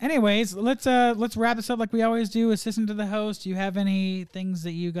 Anyways, let's wrap this up like we always do. Assistant to the host, do you have any things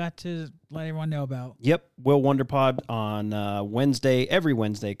that you got to let everyone know about? Yep, Will Wonderpod on Wednesday. Every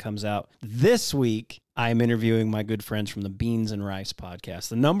Wednesday comes out. This week, I'm interviewing my good friends from the Beans and Rice podcast,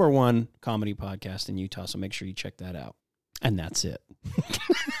 the #1 comedy podcast in Utah. So make sure you check that out. And that's it.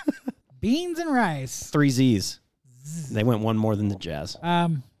 Beans and Rice. 3 Z's. They went one more than the Jazz.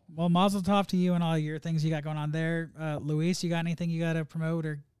 Well, mazel tov to you and all your things you got going on there. Luis, you got anything you got to promote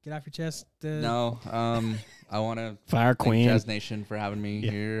or get off your chest? No. I want to Fire thank Queen. Jazz Nation for having me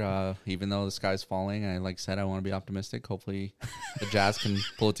here. Even though the sky's falling, and like I said, I want to be optimistic. Hopefully, the Jazz can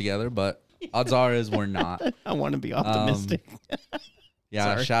pull it together, but odds are is we're not. I want to be optimistic.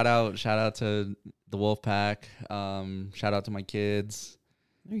 Yeah, Sorry. shout out to the Wolfpack. Shout out to my kids.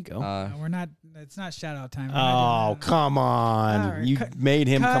 There you go. We're not. It's not shout out time. We're Oh, not doing that. come on. All right, You made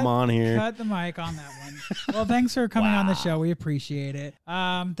him come on here. Cut the mic on that one. Well, thanks for coming on the show. We appreciate it.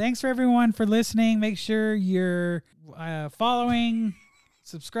 Thanks for everyone for listening. Make sure you're following,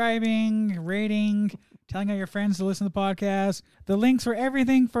 subscribing, rating, telling all your friends to listen to the podcast. The links for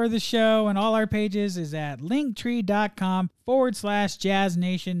everything for the show and all our pages is at linktree.com/Jazz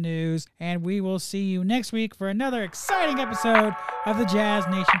Nation News. And we will see you next week for another exciting episode of the Jazz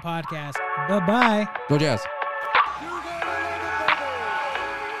Nation podcast. Bye-bye. Go Jazz.